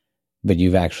 But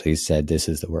you've actually said, this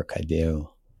is the work I do.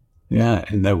 Yeah.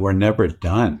 And that we're never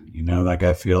done. You know, like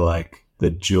I feel like the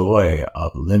joy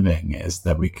of living is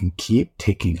that we can keep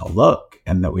taking a look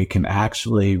and that we can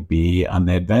actually be on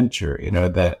the adventure, you know,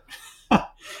 that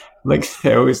like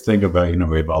I always think about, you know,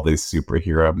 we have all these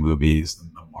superhero movies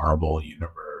and the Marvel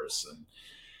universe, and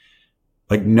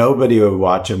like nobody would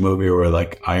watch a movie where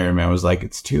like Iron Man was like,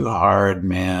 it's too hard,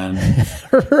 man.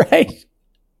 Right.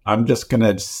 I'm just going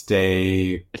to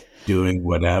stay doing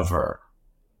whatever,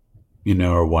 you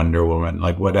know, or Wonder Woman,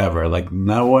 like whatever. Like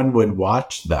no one would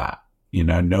watch that, you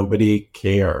know, nobody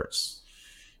cares,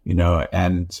 you know,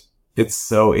 and it's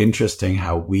so interesting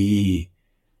how we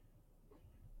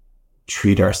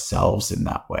treat ourselves in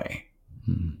that way,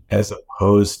 as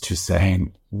opposed to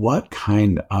saying, what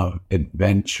kind of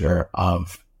adventure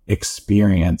of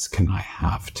experience can I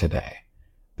have today?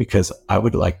 Because I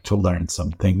would like to learn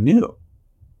something new.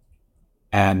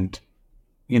 And,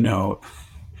 you know,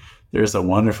 there's a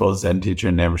wonderful Zen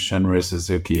teacher named Shunryu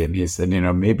Suzuki, and he said, you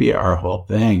know, maybe our whole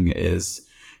thing is,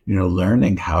 you know,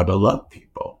 learning how to love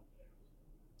people.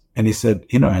 And he said,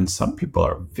 you know, and some people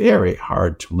are very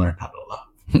hard to learn how to love.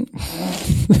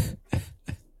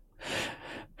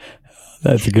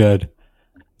 That's good.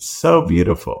 So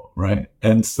beautiful, right?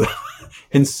 And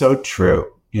so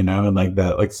true, you know, and like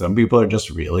that, like some people are just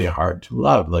really hard to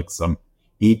love. Like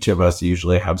each of us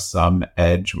usually have some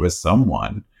edge with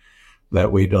someone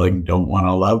that we like don't want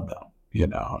to love them, you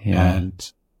know. Yeah.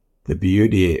 And the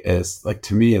beauty is like,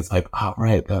 to me, it's like, oh,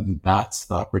 right, then that's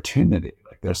the opportunity.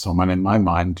 Like there's someone in my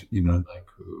mind, you know, like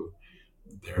who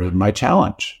they're my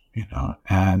challenge. You know,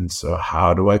 and so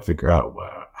how do I figure out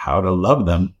how to love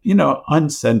them, you know,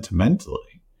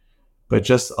 unsentimentally, but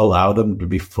just allow them to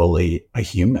be fully a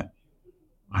human,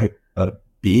 a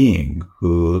being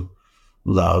who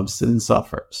loves and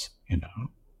suffers, you know.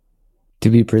 To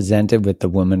be presented with the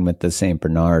woman with the St.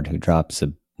 Bernard who drops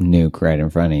a nuke right in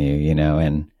front of you, you know,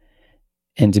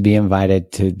 and to be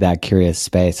invited to that curious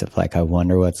space of like, I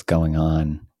wonder what's going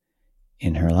on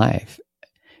in her life.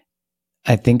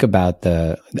 I think about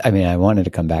I wanted to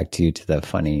come back to the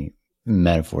funny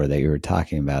metaphor that you were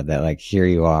talking about, that like, here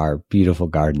you are, beautiful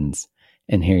gardens,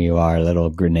 and here you are,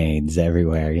 little grenades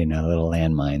everywhere, you know, little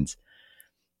landmines.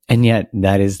 And yet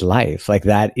that is life. Like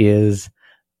that is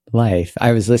life.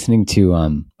 I was listening to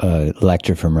a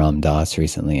lecture from Ram Dass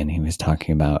recently, and he was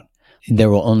talking about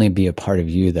there will only be a part of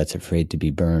you that's afraid to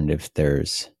be burned if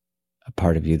there's a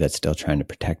part of you that's still trying to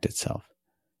protect itself.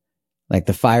 Like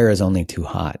the fire is only too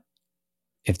hot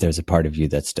if there's a part of you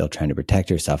that's still trying to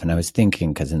protect yourself. And I was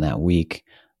thinking, because in that week,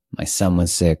 my son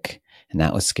was sick, and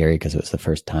that was scary because it was the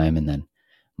first time. And then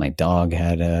my dog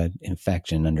had an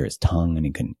infection under his tongue and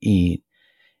he couldn't eat.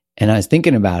 And I was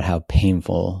thinking about how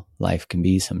painful life can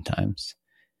be sometimes.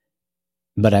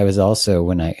 But I was also,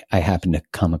 when I happened to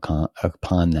come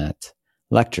upon that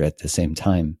lecture at the same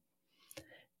time,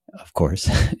 of course,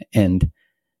 and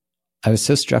I was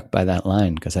so struck by that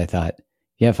line because I thought,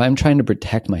 yeah, if I'm trying to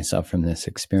protect myself from this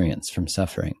experience, from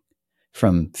suffering,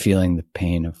 from feeling the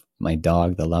pain of my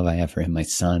dog, the love I have for him, my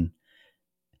son,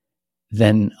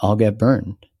 then I'll get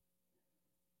burned.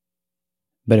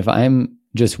 But if I'm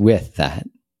just with that,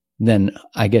 then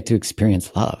I get to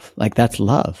experience love. Like that's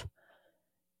love.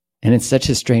 And it's such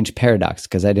a strange paradox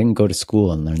because I didn't go to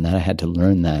school and learn that. I had to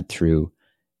learn that through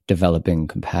developing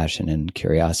compassion and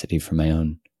curiosity for my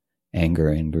own anger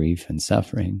and grief and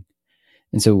suffering.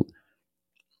 And so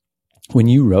when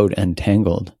you wrote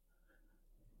Untangled,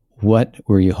 what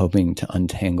were you hoping to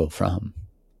untangle from?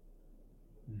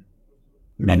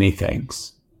 Many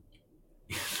things.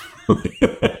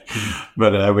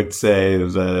 But I would say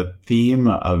the theme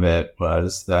of it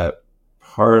was that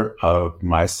part of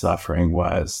my suffering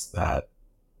was that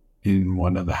in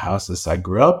one of the houses I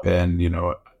grew up in, you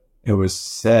know, it was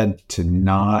said to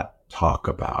not talk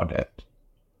about it.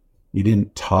 You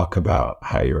didn't talk about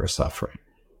how you were suffering.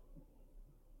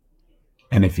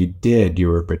 And if you did, you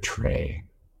were betraying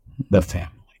the family.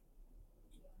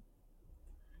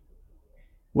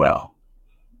 Well,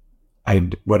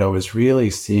 what I was really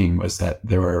seeing was that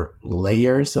there were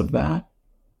layers of that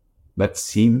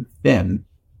seemed thin,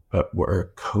 but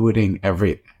were coating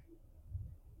everything.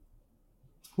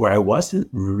 Where I wasn't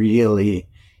really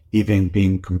even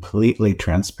being completely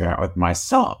transparent with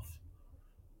myself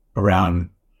around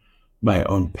my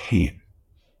own pain.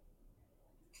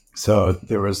 So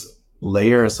there was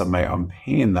layers of my own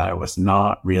pain that I was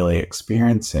not really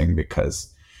experiencing,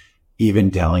 because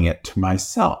even telling it to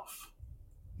myself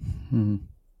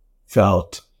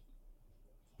felt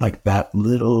like that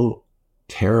little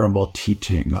terrible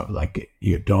teaching of like,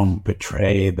 you don't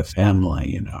betray the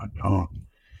family, don't.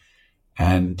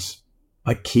 And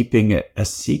like keeping it a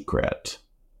secret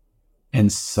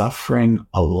and suffering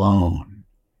alone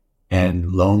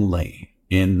and lonely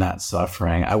in that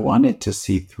suffering. I wanted to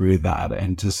see through that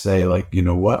and to say, like,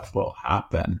 what will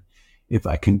happen if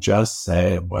I can just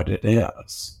say what it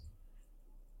is?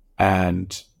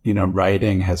 And,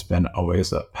 writing has been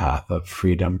always a path of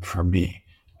freedom for me,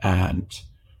 and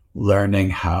learning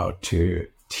how to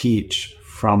teach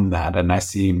from that. And I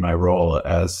see my role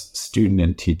as student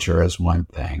and teacher as one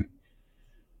thing.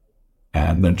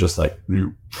 And then just like,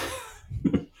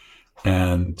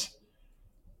 and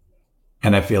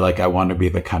I feel like I want to be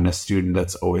the kind of student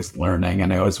that's always learning.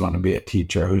 And I always want to be a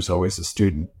teacher who's always a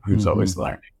student who's always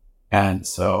learning. And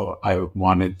so I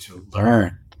wanted to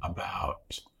learn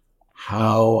about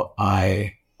how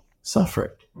I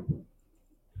suffered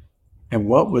and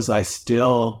what were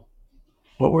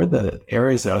the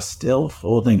areas that I was still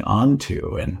holding on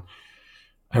to. And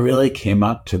I really came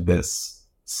up to this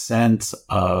sense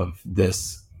of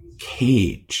this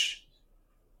cage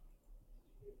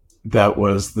that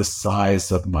was the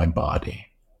size of my body.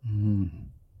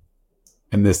 And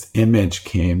this image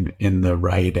came in the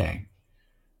writing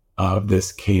of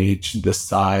this cage, the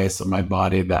size of my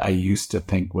body that I used to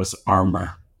think was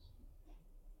armor.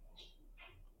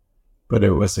 But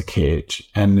it was a cage.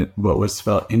 And what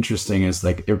felt interesting is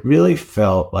like, it really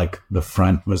felt like the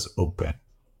front was open,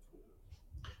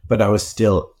 but I was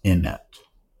still in it.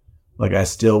 Like I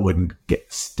still wouldn't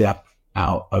step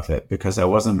out of it because I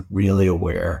wasn't really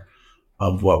aware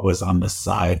of what was on the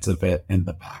sides of it and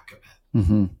the back of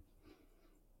it.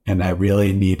 And I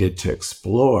really needed to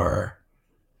explore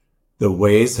the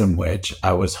ways in which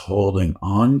I was holding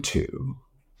on to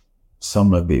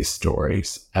some of these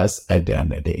stories as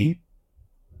identity,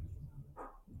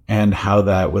 and how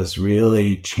that was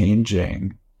really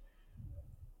changing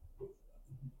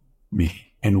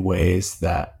me in ways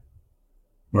that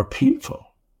were painful.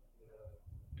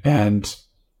 And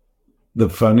the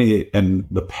funny and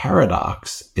the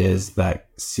paradox is that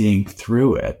seeing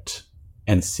through it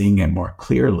and seeing it more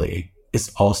clearly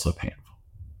is also painful.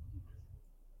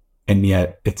 And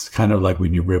yet it's kind of like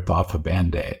when you rip off a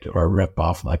Band-Aid or rip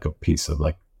off like a piece of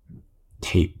like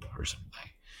tape or something.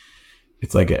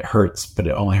 It's like it hurts, but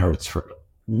it only hurts for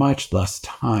much less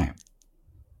time.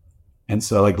 And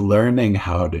so like learning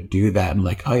how to do that and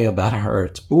like, oh yeah, that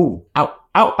hurts. Ooh, ow,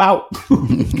 ow, ow.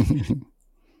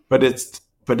 But it's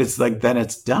like, then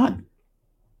it's done.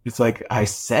 It's like, I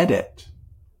said it.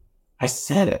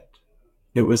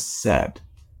 It was said.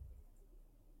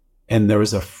 And there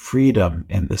was a freedom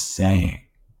in the saying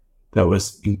that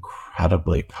was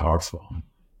incredibly powerful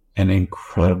and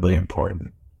incredibly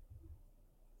important.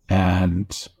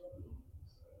 And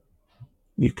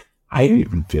I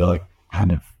even feel like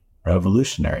kind of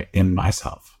revolutionary in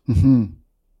myself.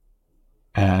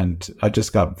 And I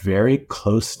just got very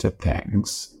close to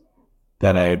things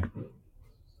that I'd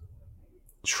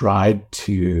tried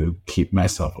to keep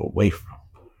myself away from.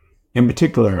 In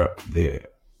particular, the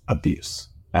abuse.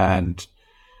 And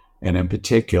in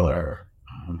particular,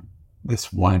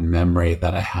 this one memory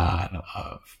that I had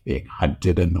of being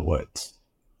hunted in the woods.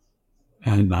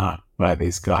 And by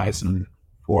these guys in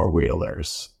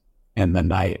four-wheelers in the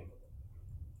night,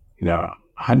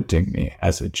 hunting me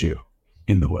as a Jew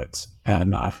in the woods.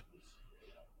 And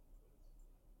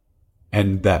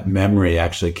that memory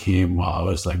actually came while I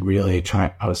was like really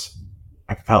trying. I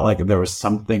felt like there was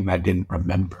something I didn't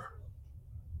remember.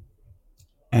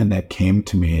 And that came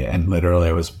to me, and literally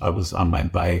I was on my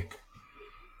bike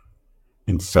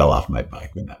and fell off my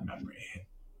bike when that memory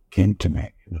came to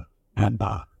me.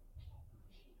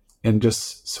 And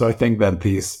just, so I think that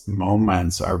these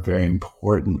moments are very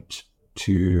important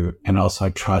and also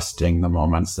trusting the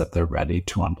moments that they're ready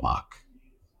to unlock.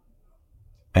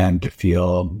 And to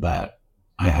feel that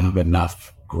I have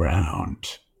enough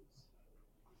ground.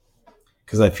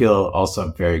 Because I feel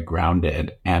also very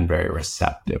grounded and very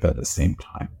receptive at the same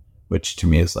time, which to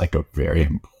me is like a very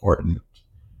important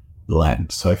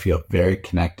blend. So I feel very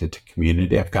connected to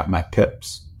community. I've got my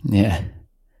pips. Yeah.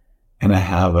 And I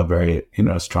have a very,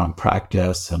 strong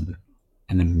practice and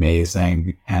an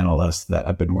amazing analyst that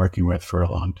I've been working with for a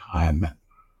long time.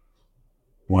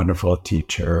 Wonderful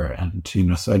teacher. And,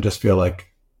 so I just feel like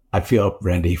I feel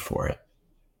ready for it.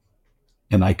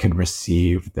 And I can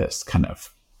receive this kind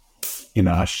of,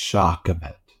 a shock of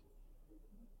it.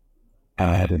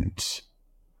 And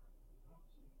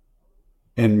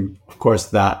And of course,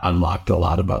 that unlocked a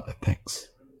lot of other things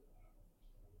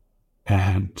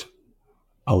and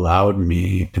allowed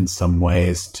me in some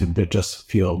ways to just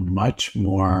feel much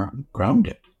more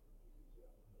grounded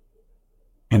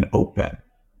and open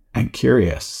and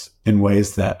curious in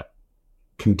ways that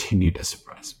continue to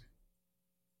surprise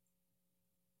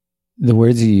me. The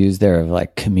words you use there of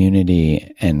like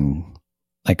community and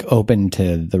like open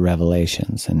to the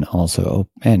revelations and also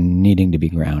and needing to be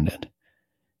grounded.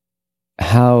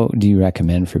 How do you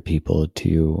recommend for people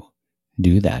to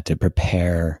do that, to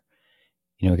prepare?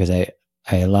 Because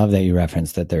I love that you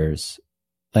referenced that there's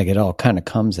like it all kind of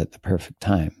comes at the perfect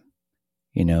time,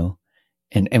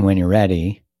 and when you're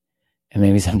ready, and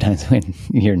maybe sometimes when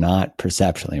you're not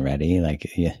perceptually ready,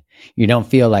 like you don't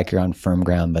feel like you're on firm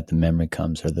ground, but the memory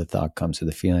comes or the thought comes or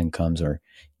the feeling comes, or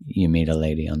you meet a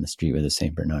lady on the street with a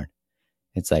St. Bernard.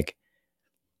 It's like,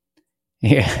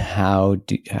 how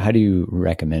do you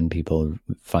recommend people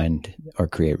find or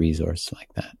create resources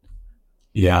like that?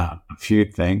 Yeah, a few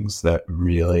things that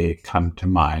really come to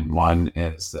mind. One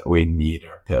is that we need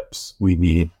our PIPs. We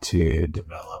need to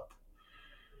develop,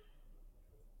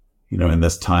 in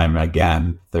this time,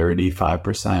 again,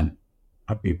 35%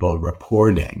 of people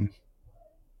reporting,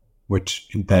 which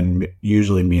then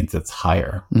usually means it's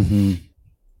higher. Mm-hmm.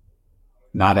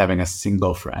 Not having a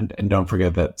single friend. And don't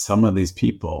forget that some of these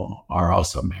people are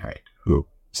also married who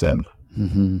said,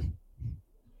 mm-hmm.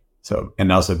 So,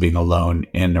 and also being alone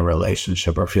in a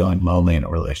relationship or feeling lonely in a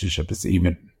relationship is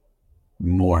even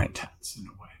more intense in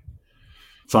a way.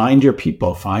 Find your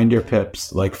people, find your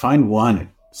PIPs, like find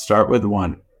one, start with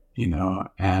one,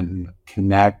 and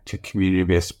connect to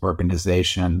community-based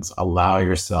organizations, allow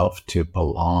yourself to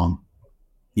belong.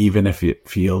 Even if you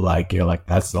feel like you're like,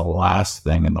 that's the last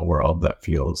thing in the world that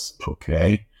feels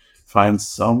okay, find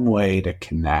some way to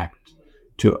connect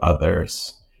to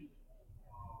others.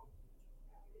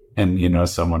 And,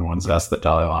 someone once asked the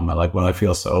Dalai Lama, like, well, I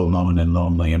feel so alone and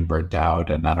lonely and burnt out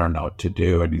and I don't know what to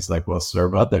do. And he's like, well,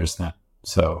 serve others then.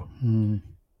 So,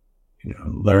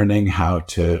 learning how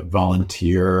to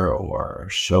volunteer or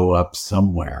show up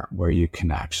somewhere where you can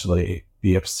actually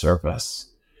be of service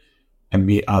and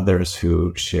meet others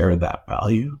who share that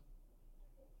value.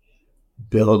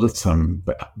 Build some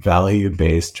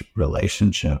value-based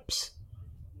relationships.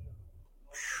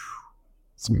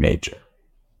 It's major.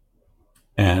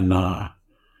 And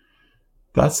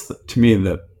that's, to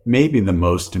me, maybe the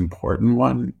most important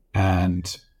one.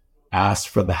 And ask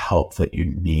for the help that you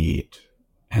need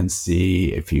and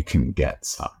see if you can get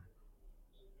some.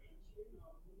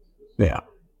 Yeah.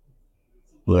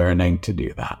 Learning to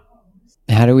do that.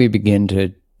 How do we begin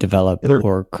to develop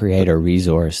or create a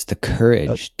resource, the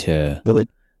courage to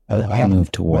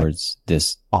move towards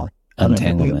this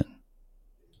untanglement?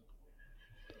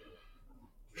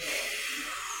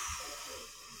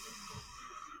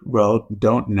 Well,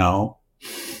 don't know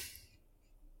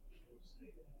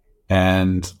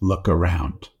and look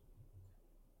around.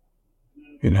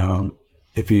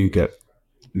 If you get,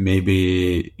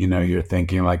 maybe, you're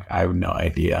thinking like, I have no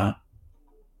idea.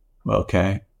 Well,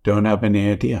 okay. Don't have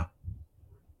any idea.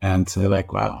 And say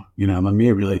like, wow, let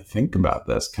me really think about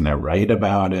this. Can I write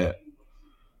about it?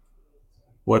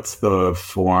 What's the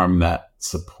form that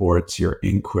supports your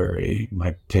inquiry?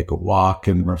 Like take a walk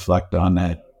and reflect on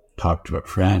it. Talk to a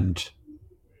friend.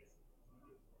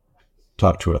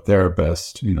 Talk to a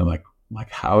therapist. Like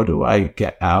how do I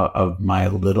get out of my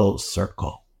little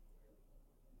circle?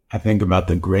 I think about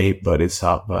the great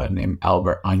bodhisattva named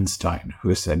Albert Einstein,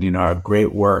 who said, our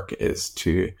great work is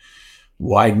to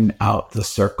widen out the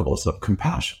circles of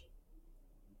compassion.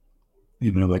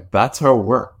 Like that's our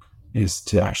work, is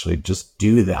to actually just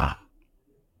do that.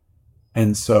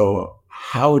 And so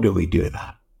how do we do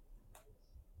that?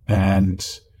 And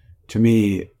to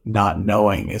me, not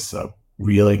knowing is a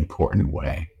really important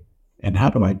way. And how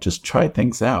do I just try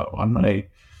things out? Why don't I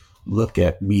look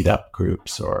at meetup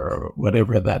groups or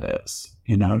whatever that is,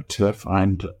 to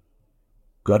find,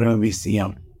 go to a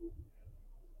museum,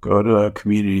 go to a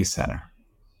community center,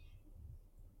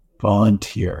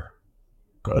 volunteer,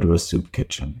 go to a soup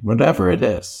kitchen, whatever it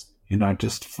is,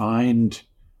 just find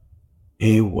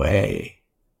a way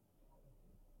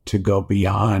to go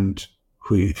beyond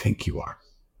who you think you are.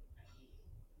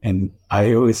 And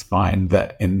I always find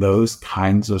that in those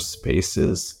kinds of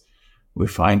spaces, we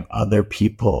find other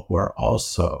people who are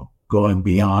also going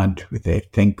beyond who they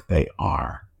think they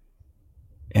are.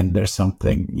 And there's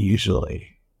something usually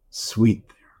sweet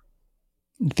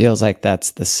there. It feels like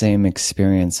that's the same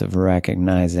experience of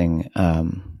recognizing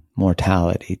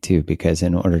mortality too, because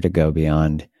in order to go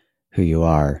beyond who you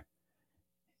are,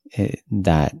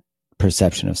 that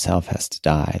perception of self has to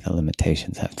die. The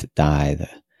limitations have to die. The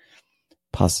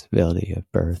possibility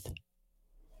of birth.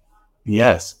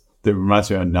 Yes. That reminds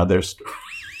me of another story.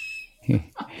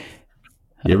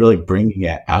 You're really bringing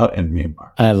it out in me,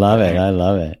 Mark. I love it. I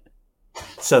love it.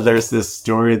 So there's this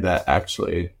story that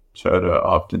actually Choda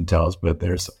often tells, but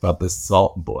there's about this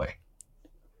salt boy.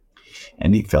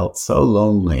 And he felt so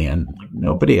lonely, and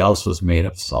nobody else was made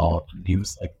of salt. And he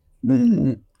was like,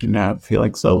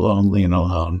 feeling so lonely and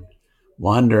alone,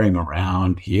 wandering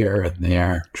around here and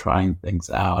there, trying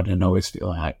things out, and always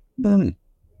feeling like,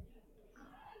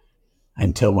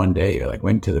 until one day he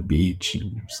went to the beach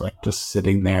and was just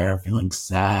sitting there feeling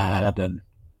sad, and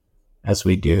as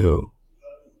we do.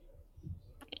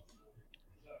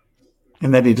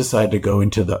 And then he decided to go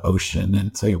into the ocean,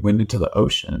 and so he went into the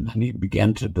ocean and he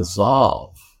began to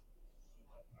dissolve.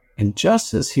 And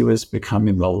just as he was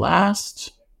becoming the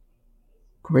last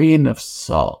grain of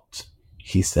salt,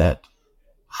 he said,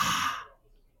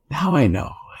 now I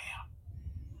know who I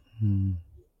am.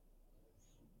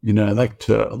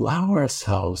 To allow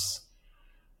ourselves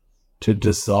to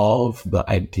dissolve the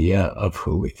idea of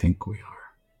who we think we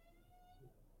are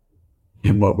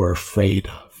and what we're afraid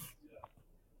of.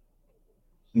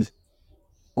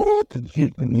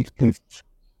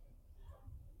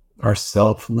 Our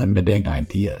self-limiting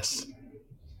ideas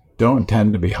don't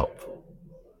tend to be helpful.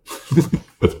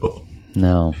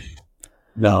 No.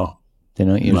 They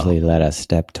don't usually No. let us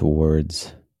step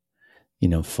towards,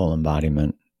 full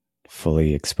embodiment,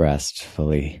 fully expressed,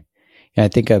 fully. I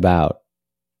think about,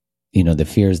 the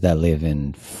fears that live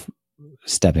in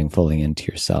stepping fully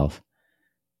into yourself.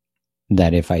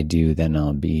 That if I do, then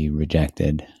I'll be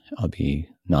rejected. I'll be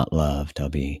not loved.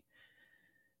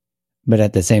 But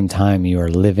at the same time, you are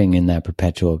living in that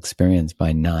perpetual experience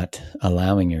by not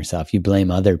allowing yourself. You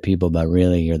blame other people, but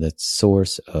really you're the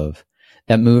source of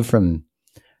that move from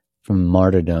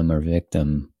martyrdom or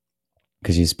victim,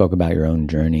 because you spoke about your own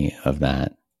journey of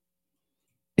that.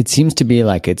 It seems to be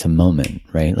like it's a moment,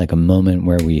 right? Like a moment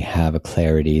where we have a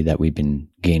clarity that we've been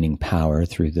gaining power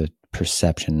through the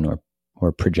perception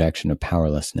or projection of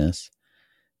powerlessness.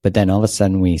 But then all of a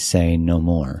sudden we say no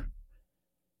more.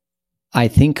 I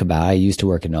used to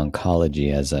work in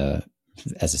oncology as a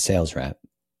sales rep.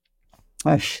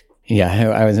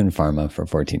 Yeah, I was in pharma for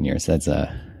 14 years.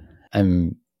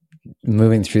 I'm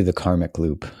moving through the karmic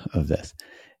loop of this.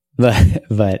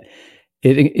 But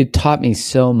it taught me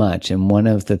so much. And one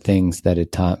of the things that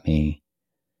it taught me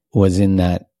was in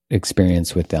that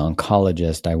experience with the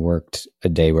oncologist. I worked a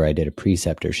day where I did a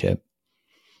preceptorship.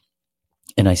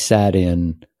 And I sat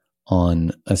in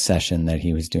on a session that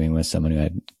he was doing with someone who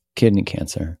had kidney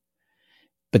cancer.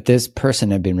 But this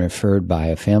person had been referred by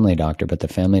a family doctor, but the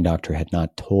family doctor had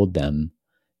not told them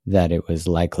that it was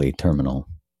likely terminal.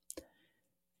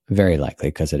 Very likely,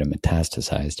 because it had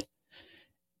metastasized.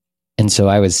 And so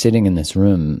I was sitting in this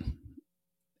room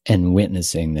and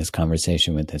witnessing this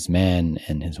conversation with this man,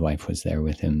 and his wife was there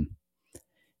with him.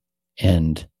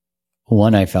 And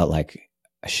I felt like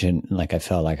I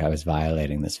felt like I was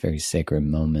violating this very sacred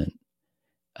moment.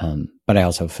 But I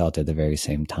also felt at the very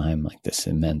same time like this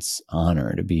immense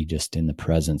honor to be just in the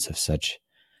presence of such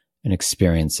an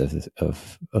experience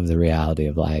of the reality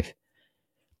of life.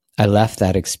 I left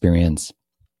that experience,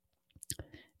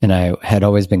 and I had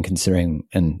always been considering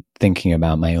and thinking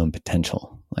about my own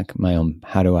potential, like my own,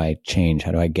 how do I change?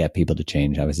 How do I get people to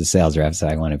change? I was a sales rep, so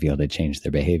I want to be able to change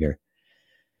their behavior.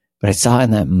 But I saw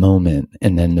in that moment,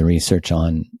 and then the research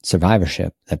on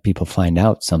survivorship, that people find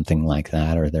out something like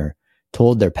that, or they're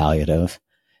told they're palliative,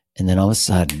 and then all of a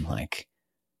sudden, like,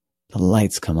 the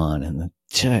lights come on, and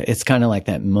it's kind of like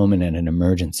that moment in an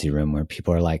emergency room where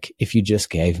people are like, if you just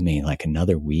gave me like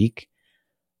another week,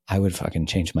 I would fucking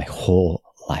change my whole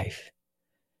life.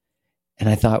 And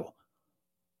I thought,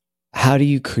 how do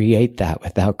you create that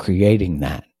without creating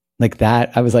that? Like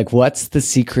that, I was like, what's the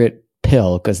secret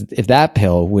pill? Because if that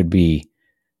pill would be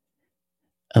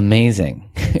amazing,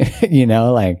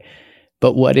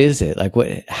 but what is it? Like,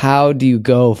 how do you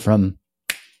go from?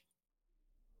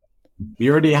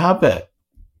 We already have it.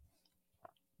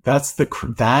 That's the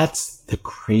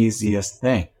craziest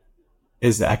thing,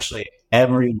 is actually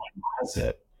everyone has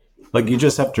it. Like, you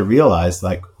just have to realize,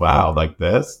 like, wow, like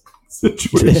this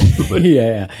situation. Like,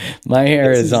 yeah. My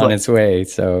hair is on its way.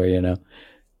 So,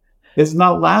 it's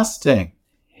not lasting.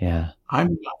 Yeah.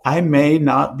 I may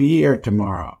not be here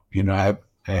tomorrow. I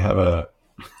have a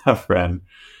friend,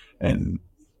 and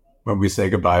when we say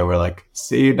goodbye, we're like,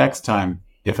 see you next time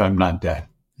if I'm not dead.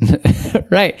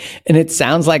 Right. And it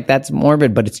sounds like that's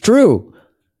morbid, but it's true.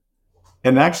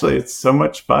 And actually, it's so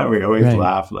much fun. We always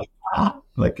laugh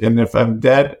like, and if I'm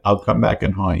dead, I'll come back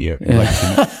and haunt you. Like,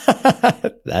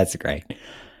 That's great.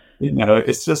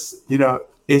 It's just,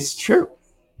 it's true.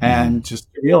 And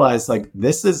just to realize, like,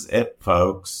 this is it,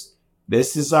 folks.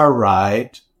 This is our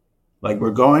ride. Like,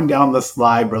 we're going down the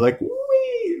slide. We're like,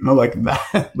 wee, like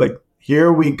that. Like,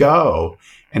 here we go.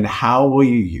 And how will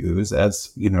you use,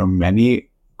 as, many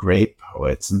great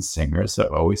poets and singers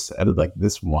have always said, like,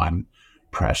 this one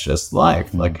precious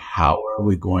life. Like, how are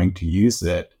we going to use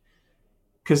it?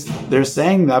 Because they're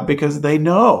saying that because they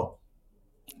know.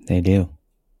 They do.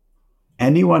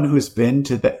 Anyone who's been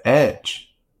to the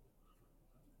edge,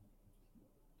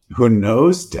 who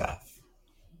knows death,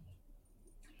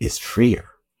 is freer.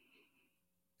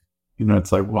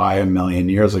 It's like why a million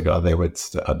years ago they would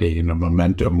study,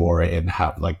 memento mori and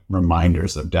have like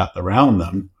reminders of death around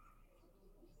them,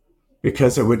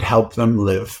 because it would help them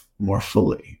live more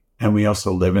fully. And we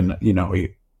also live in,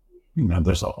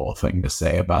 there's a whole thing to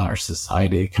say about our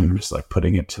society, kind of just like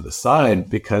putting it to the side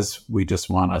because we just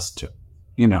want us to,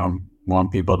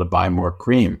 want people to buy more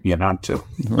cream, to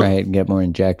right, get more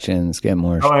injections, get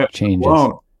more changes.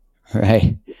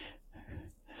 Right.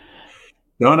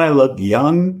 Don't I look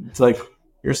young? It's like,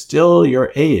 you're still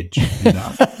your age,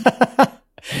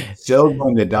 still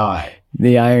going to die.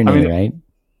 The irony, right?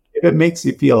 If it makes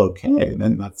you feel okay,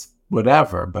 then that's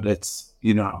whatever. But it's,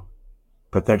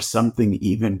 but there's something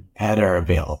even better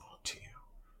available to you,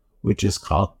 which is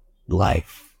called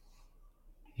life.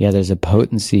 Yeah, there's a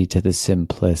potency to the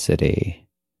simplicity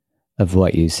of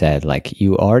what you said. Like,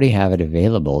 you already have it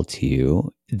available to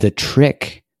you. The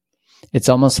trick, it's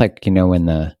almost like, when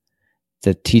the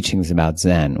teachings about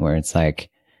Zen, where it's like,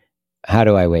 how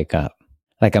do I wake up?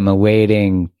 Like, I'm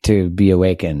awaiting to be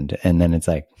awakened. And then it's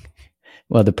like,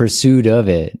 well, the pursuit of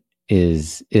it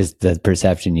is the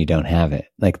perception you don't have it,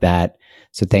 like that.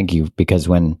 So thank you, because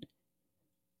when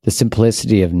the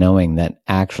simplicity of knowing that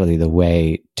actually the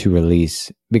way to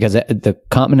release, because the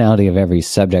commonality of every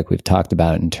subject we've talked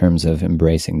about in terms of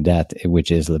embracing death,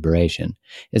 which is liberation,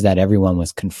 is that everyone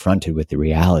was confronted with the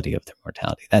reality of their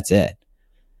mortality. That's it.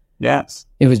 Yes.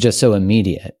 It was just so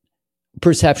immediate,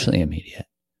 perceptually immediate.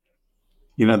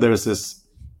 There's this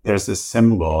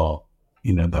symbol,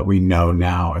 that we know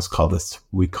now is called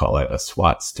we call it a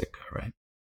swastika, right?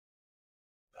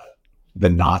 The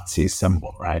Nazi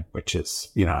symbol, right? Which is,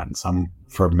 and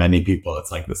for many people, it's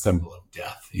like the symbol of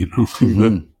death,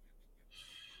 Mm-hmm.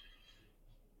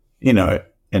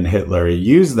 And Hitler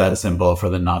used that symbol for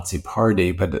the Nazi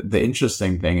party. But the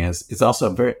interesting thing is, it's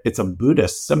also it's a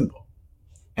Buddhist symbol.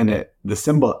 And the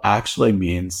symbol actually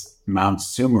means Mount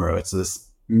Sumeru. It's this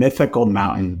mythical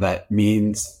mountain that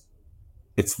means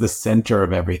it's the center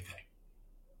of everything,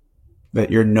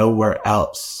 that you're nowhere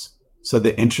else. So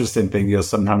the interesting thing, you'll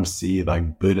sometimes see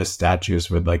like Buddhist statues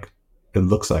with like, it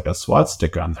looks like a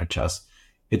swastika on their chest.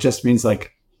 It just means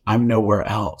like, I'm nowhere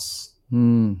else.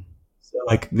 So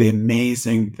like the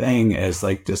amazing thing is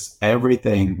like just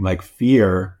everything, like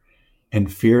fear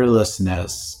and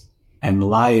fearlessness and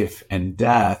life and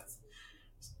death,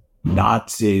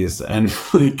 Nazis and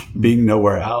like being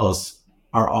nowhere else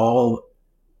are all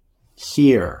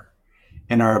here.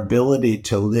 And our ability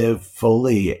to live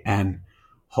fully and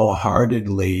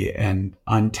wholeheartedly and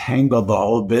untangle the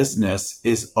whole business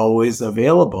is always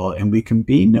available, and we can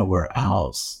be nowhere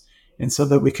else. And so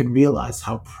that we can realize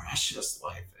how precious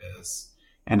life is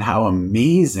and how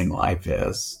amazing life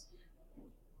is.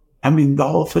 I mean, the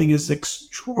whole thing is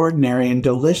extraordinary and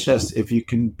delicious if you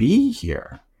can be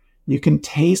here. You can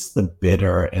taste the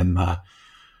bitter and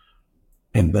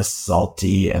the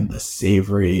salty and the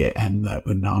savory and the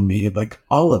umami, like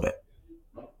all of it.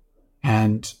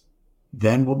 And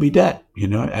then we'll be dead,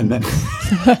 and then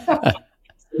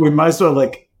we might as well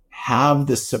like have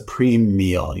the supreme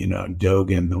meal.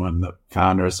 Dogen, the one the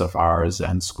founders of our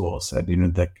Zen school said,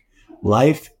 that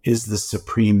life is the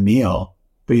supreme meal,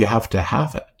 but you have to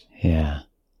have it. Yeah.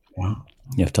 Wow.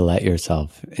 You have to let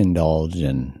yourself indulge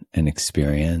and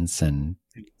experience, and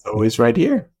it's always right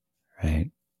here.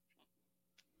 Right.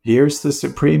 Here's the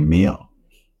supreme meal.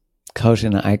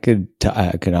 Koshin, I could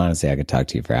honestly, I could talk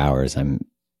to you for hours. I'm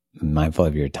mindful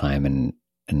of your time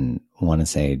and want to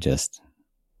say just,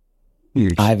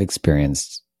 I've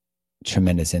experienced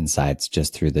tremendous insights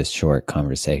just through this short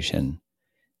conversation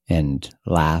and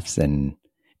laughs. And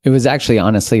it was actually,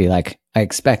 honestly, like I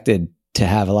expected to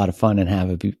have a lot of fun and have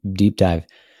a deep dive,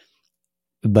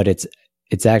 but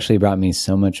it's actually brought me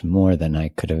so much more than I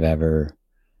could have ever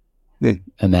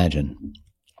imagined.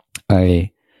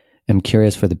 I am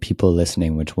curious for the people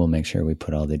listening, which we'll make sure we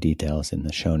put all the details in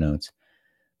the show notes.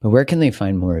 But where can they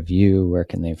find more of you? Where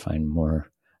can they find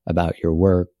more about your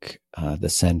work, the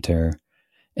center,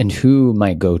 and who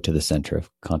might go to the Center of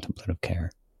Contemplative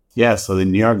Care. Yeah, so the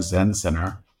New York Zen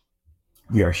Center,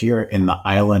 we are here in the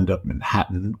island of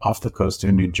Manhattan off the coast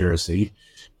of New Jersey,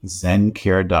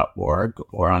 zencare.org,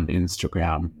 or on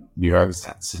Instagram, New York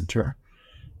Zen Center.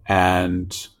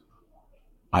 And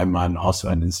I'm also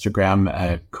on Instagram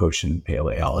at Koshin,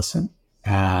 Paley, Ellison.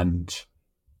 And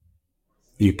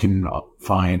you can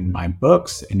find my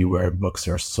books anywhere books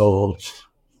are sold: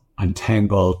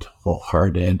 Untangled,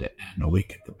 Wholehearted, and A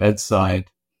Week at the Bedside.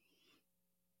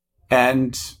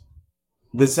 And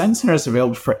the Zen Center is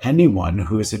available for anyone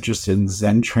who is interested in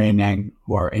Zen training,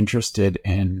 who are interested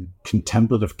in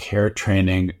contemplative care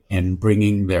training and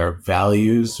bringing their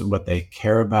values, what they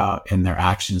care about, and their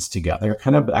actions together.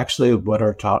 Kind of actually what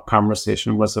our talk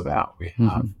conversation was about. We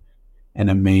have an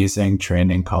amazing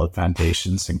training called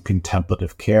Foundations in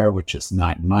Contemplative Care, which is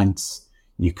 9 months.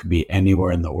 You could be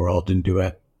anywhere in the world and do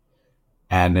it.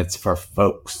 And it's for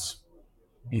folks,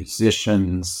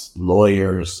 musicians,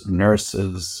 lawyers,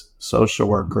 nurses, social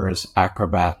workers,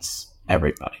 acrobats,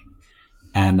 everybody.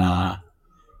 And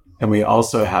we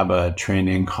also have a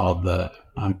training called the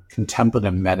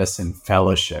Contemplative Medicine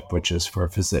Fellowship, which is for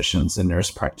physicians and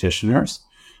nurse practitioners,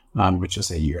 which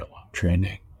is a year-long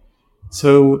training.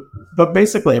 So, but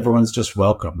basically everyone's just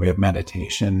welcome. We have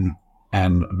meditation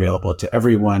and available to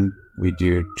everyone. We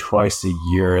do twice a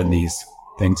year in these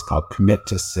things called Commit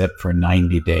to Sit for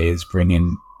 90 days, bring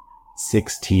in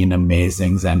 16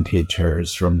 amazing Zen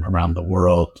teachers from around the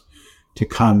world to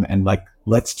come and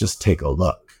let's just take a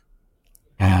look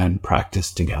and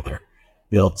practice together,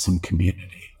 build some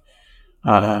community.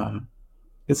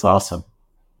 It's awesome.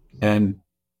 And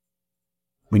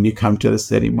when you come to the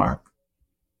city, Mark,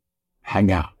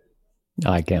 hang out.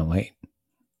 I can't wait.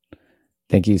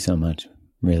 Thank you so much.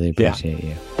 Really appreciate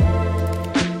you.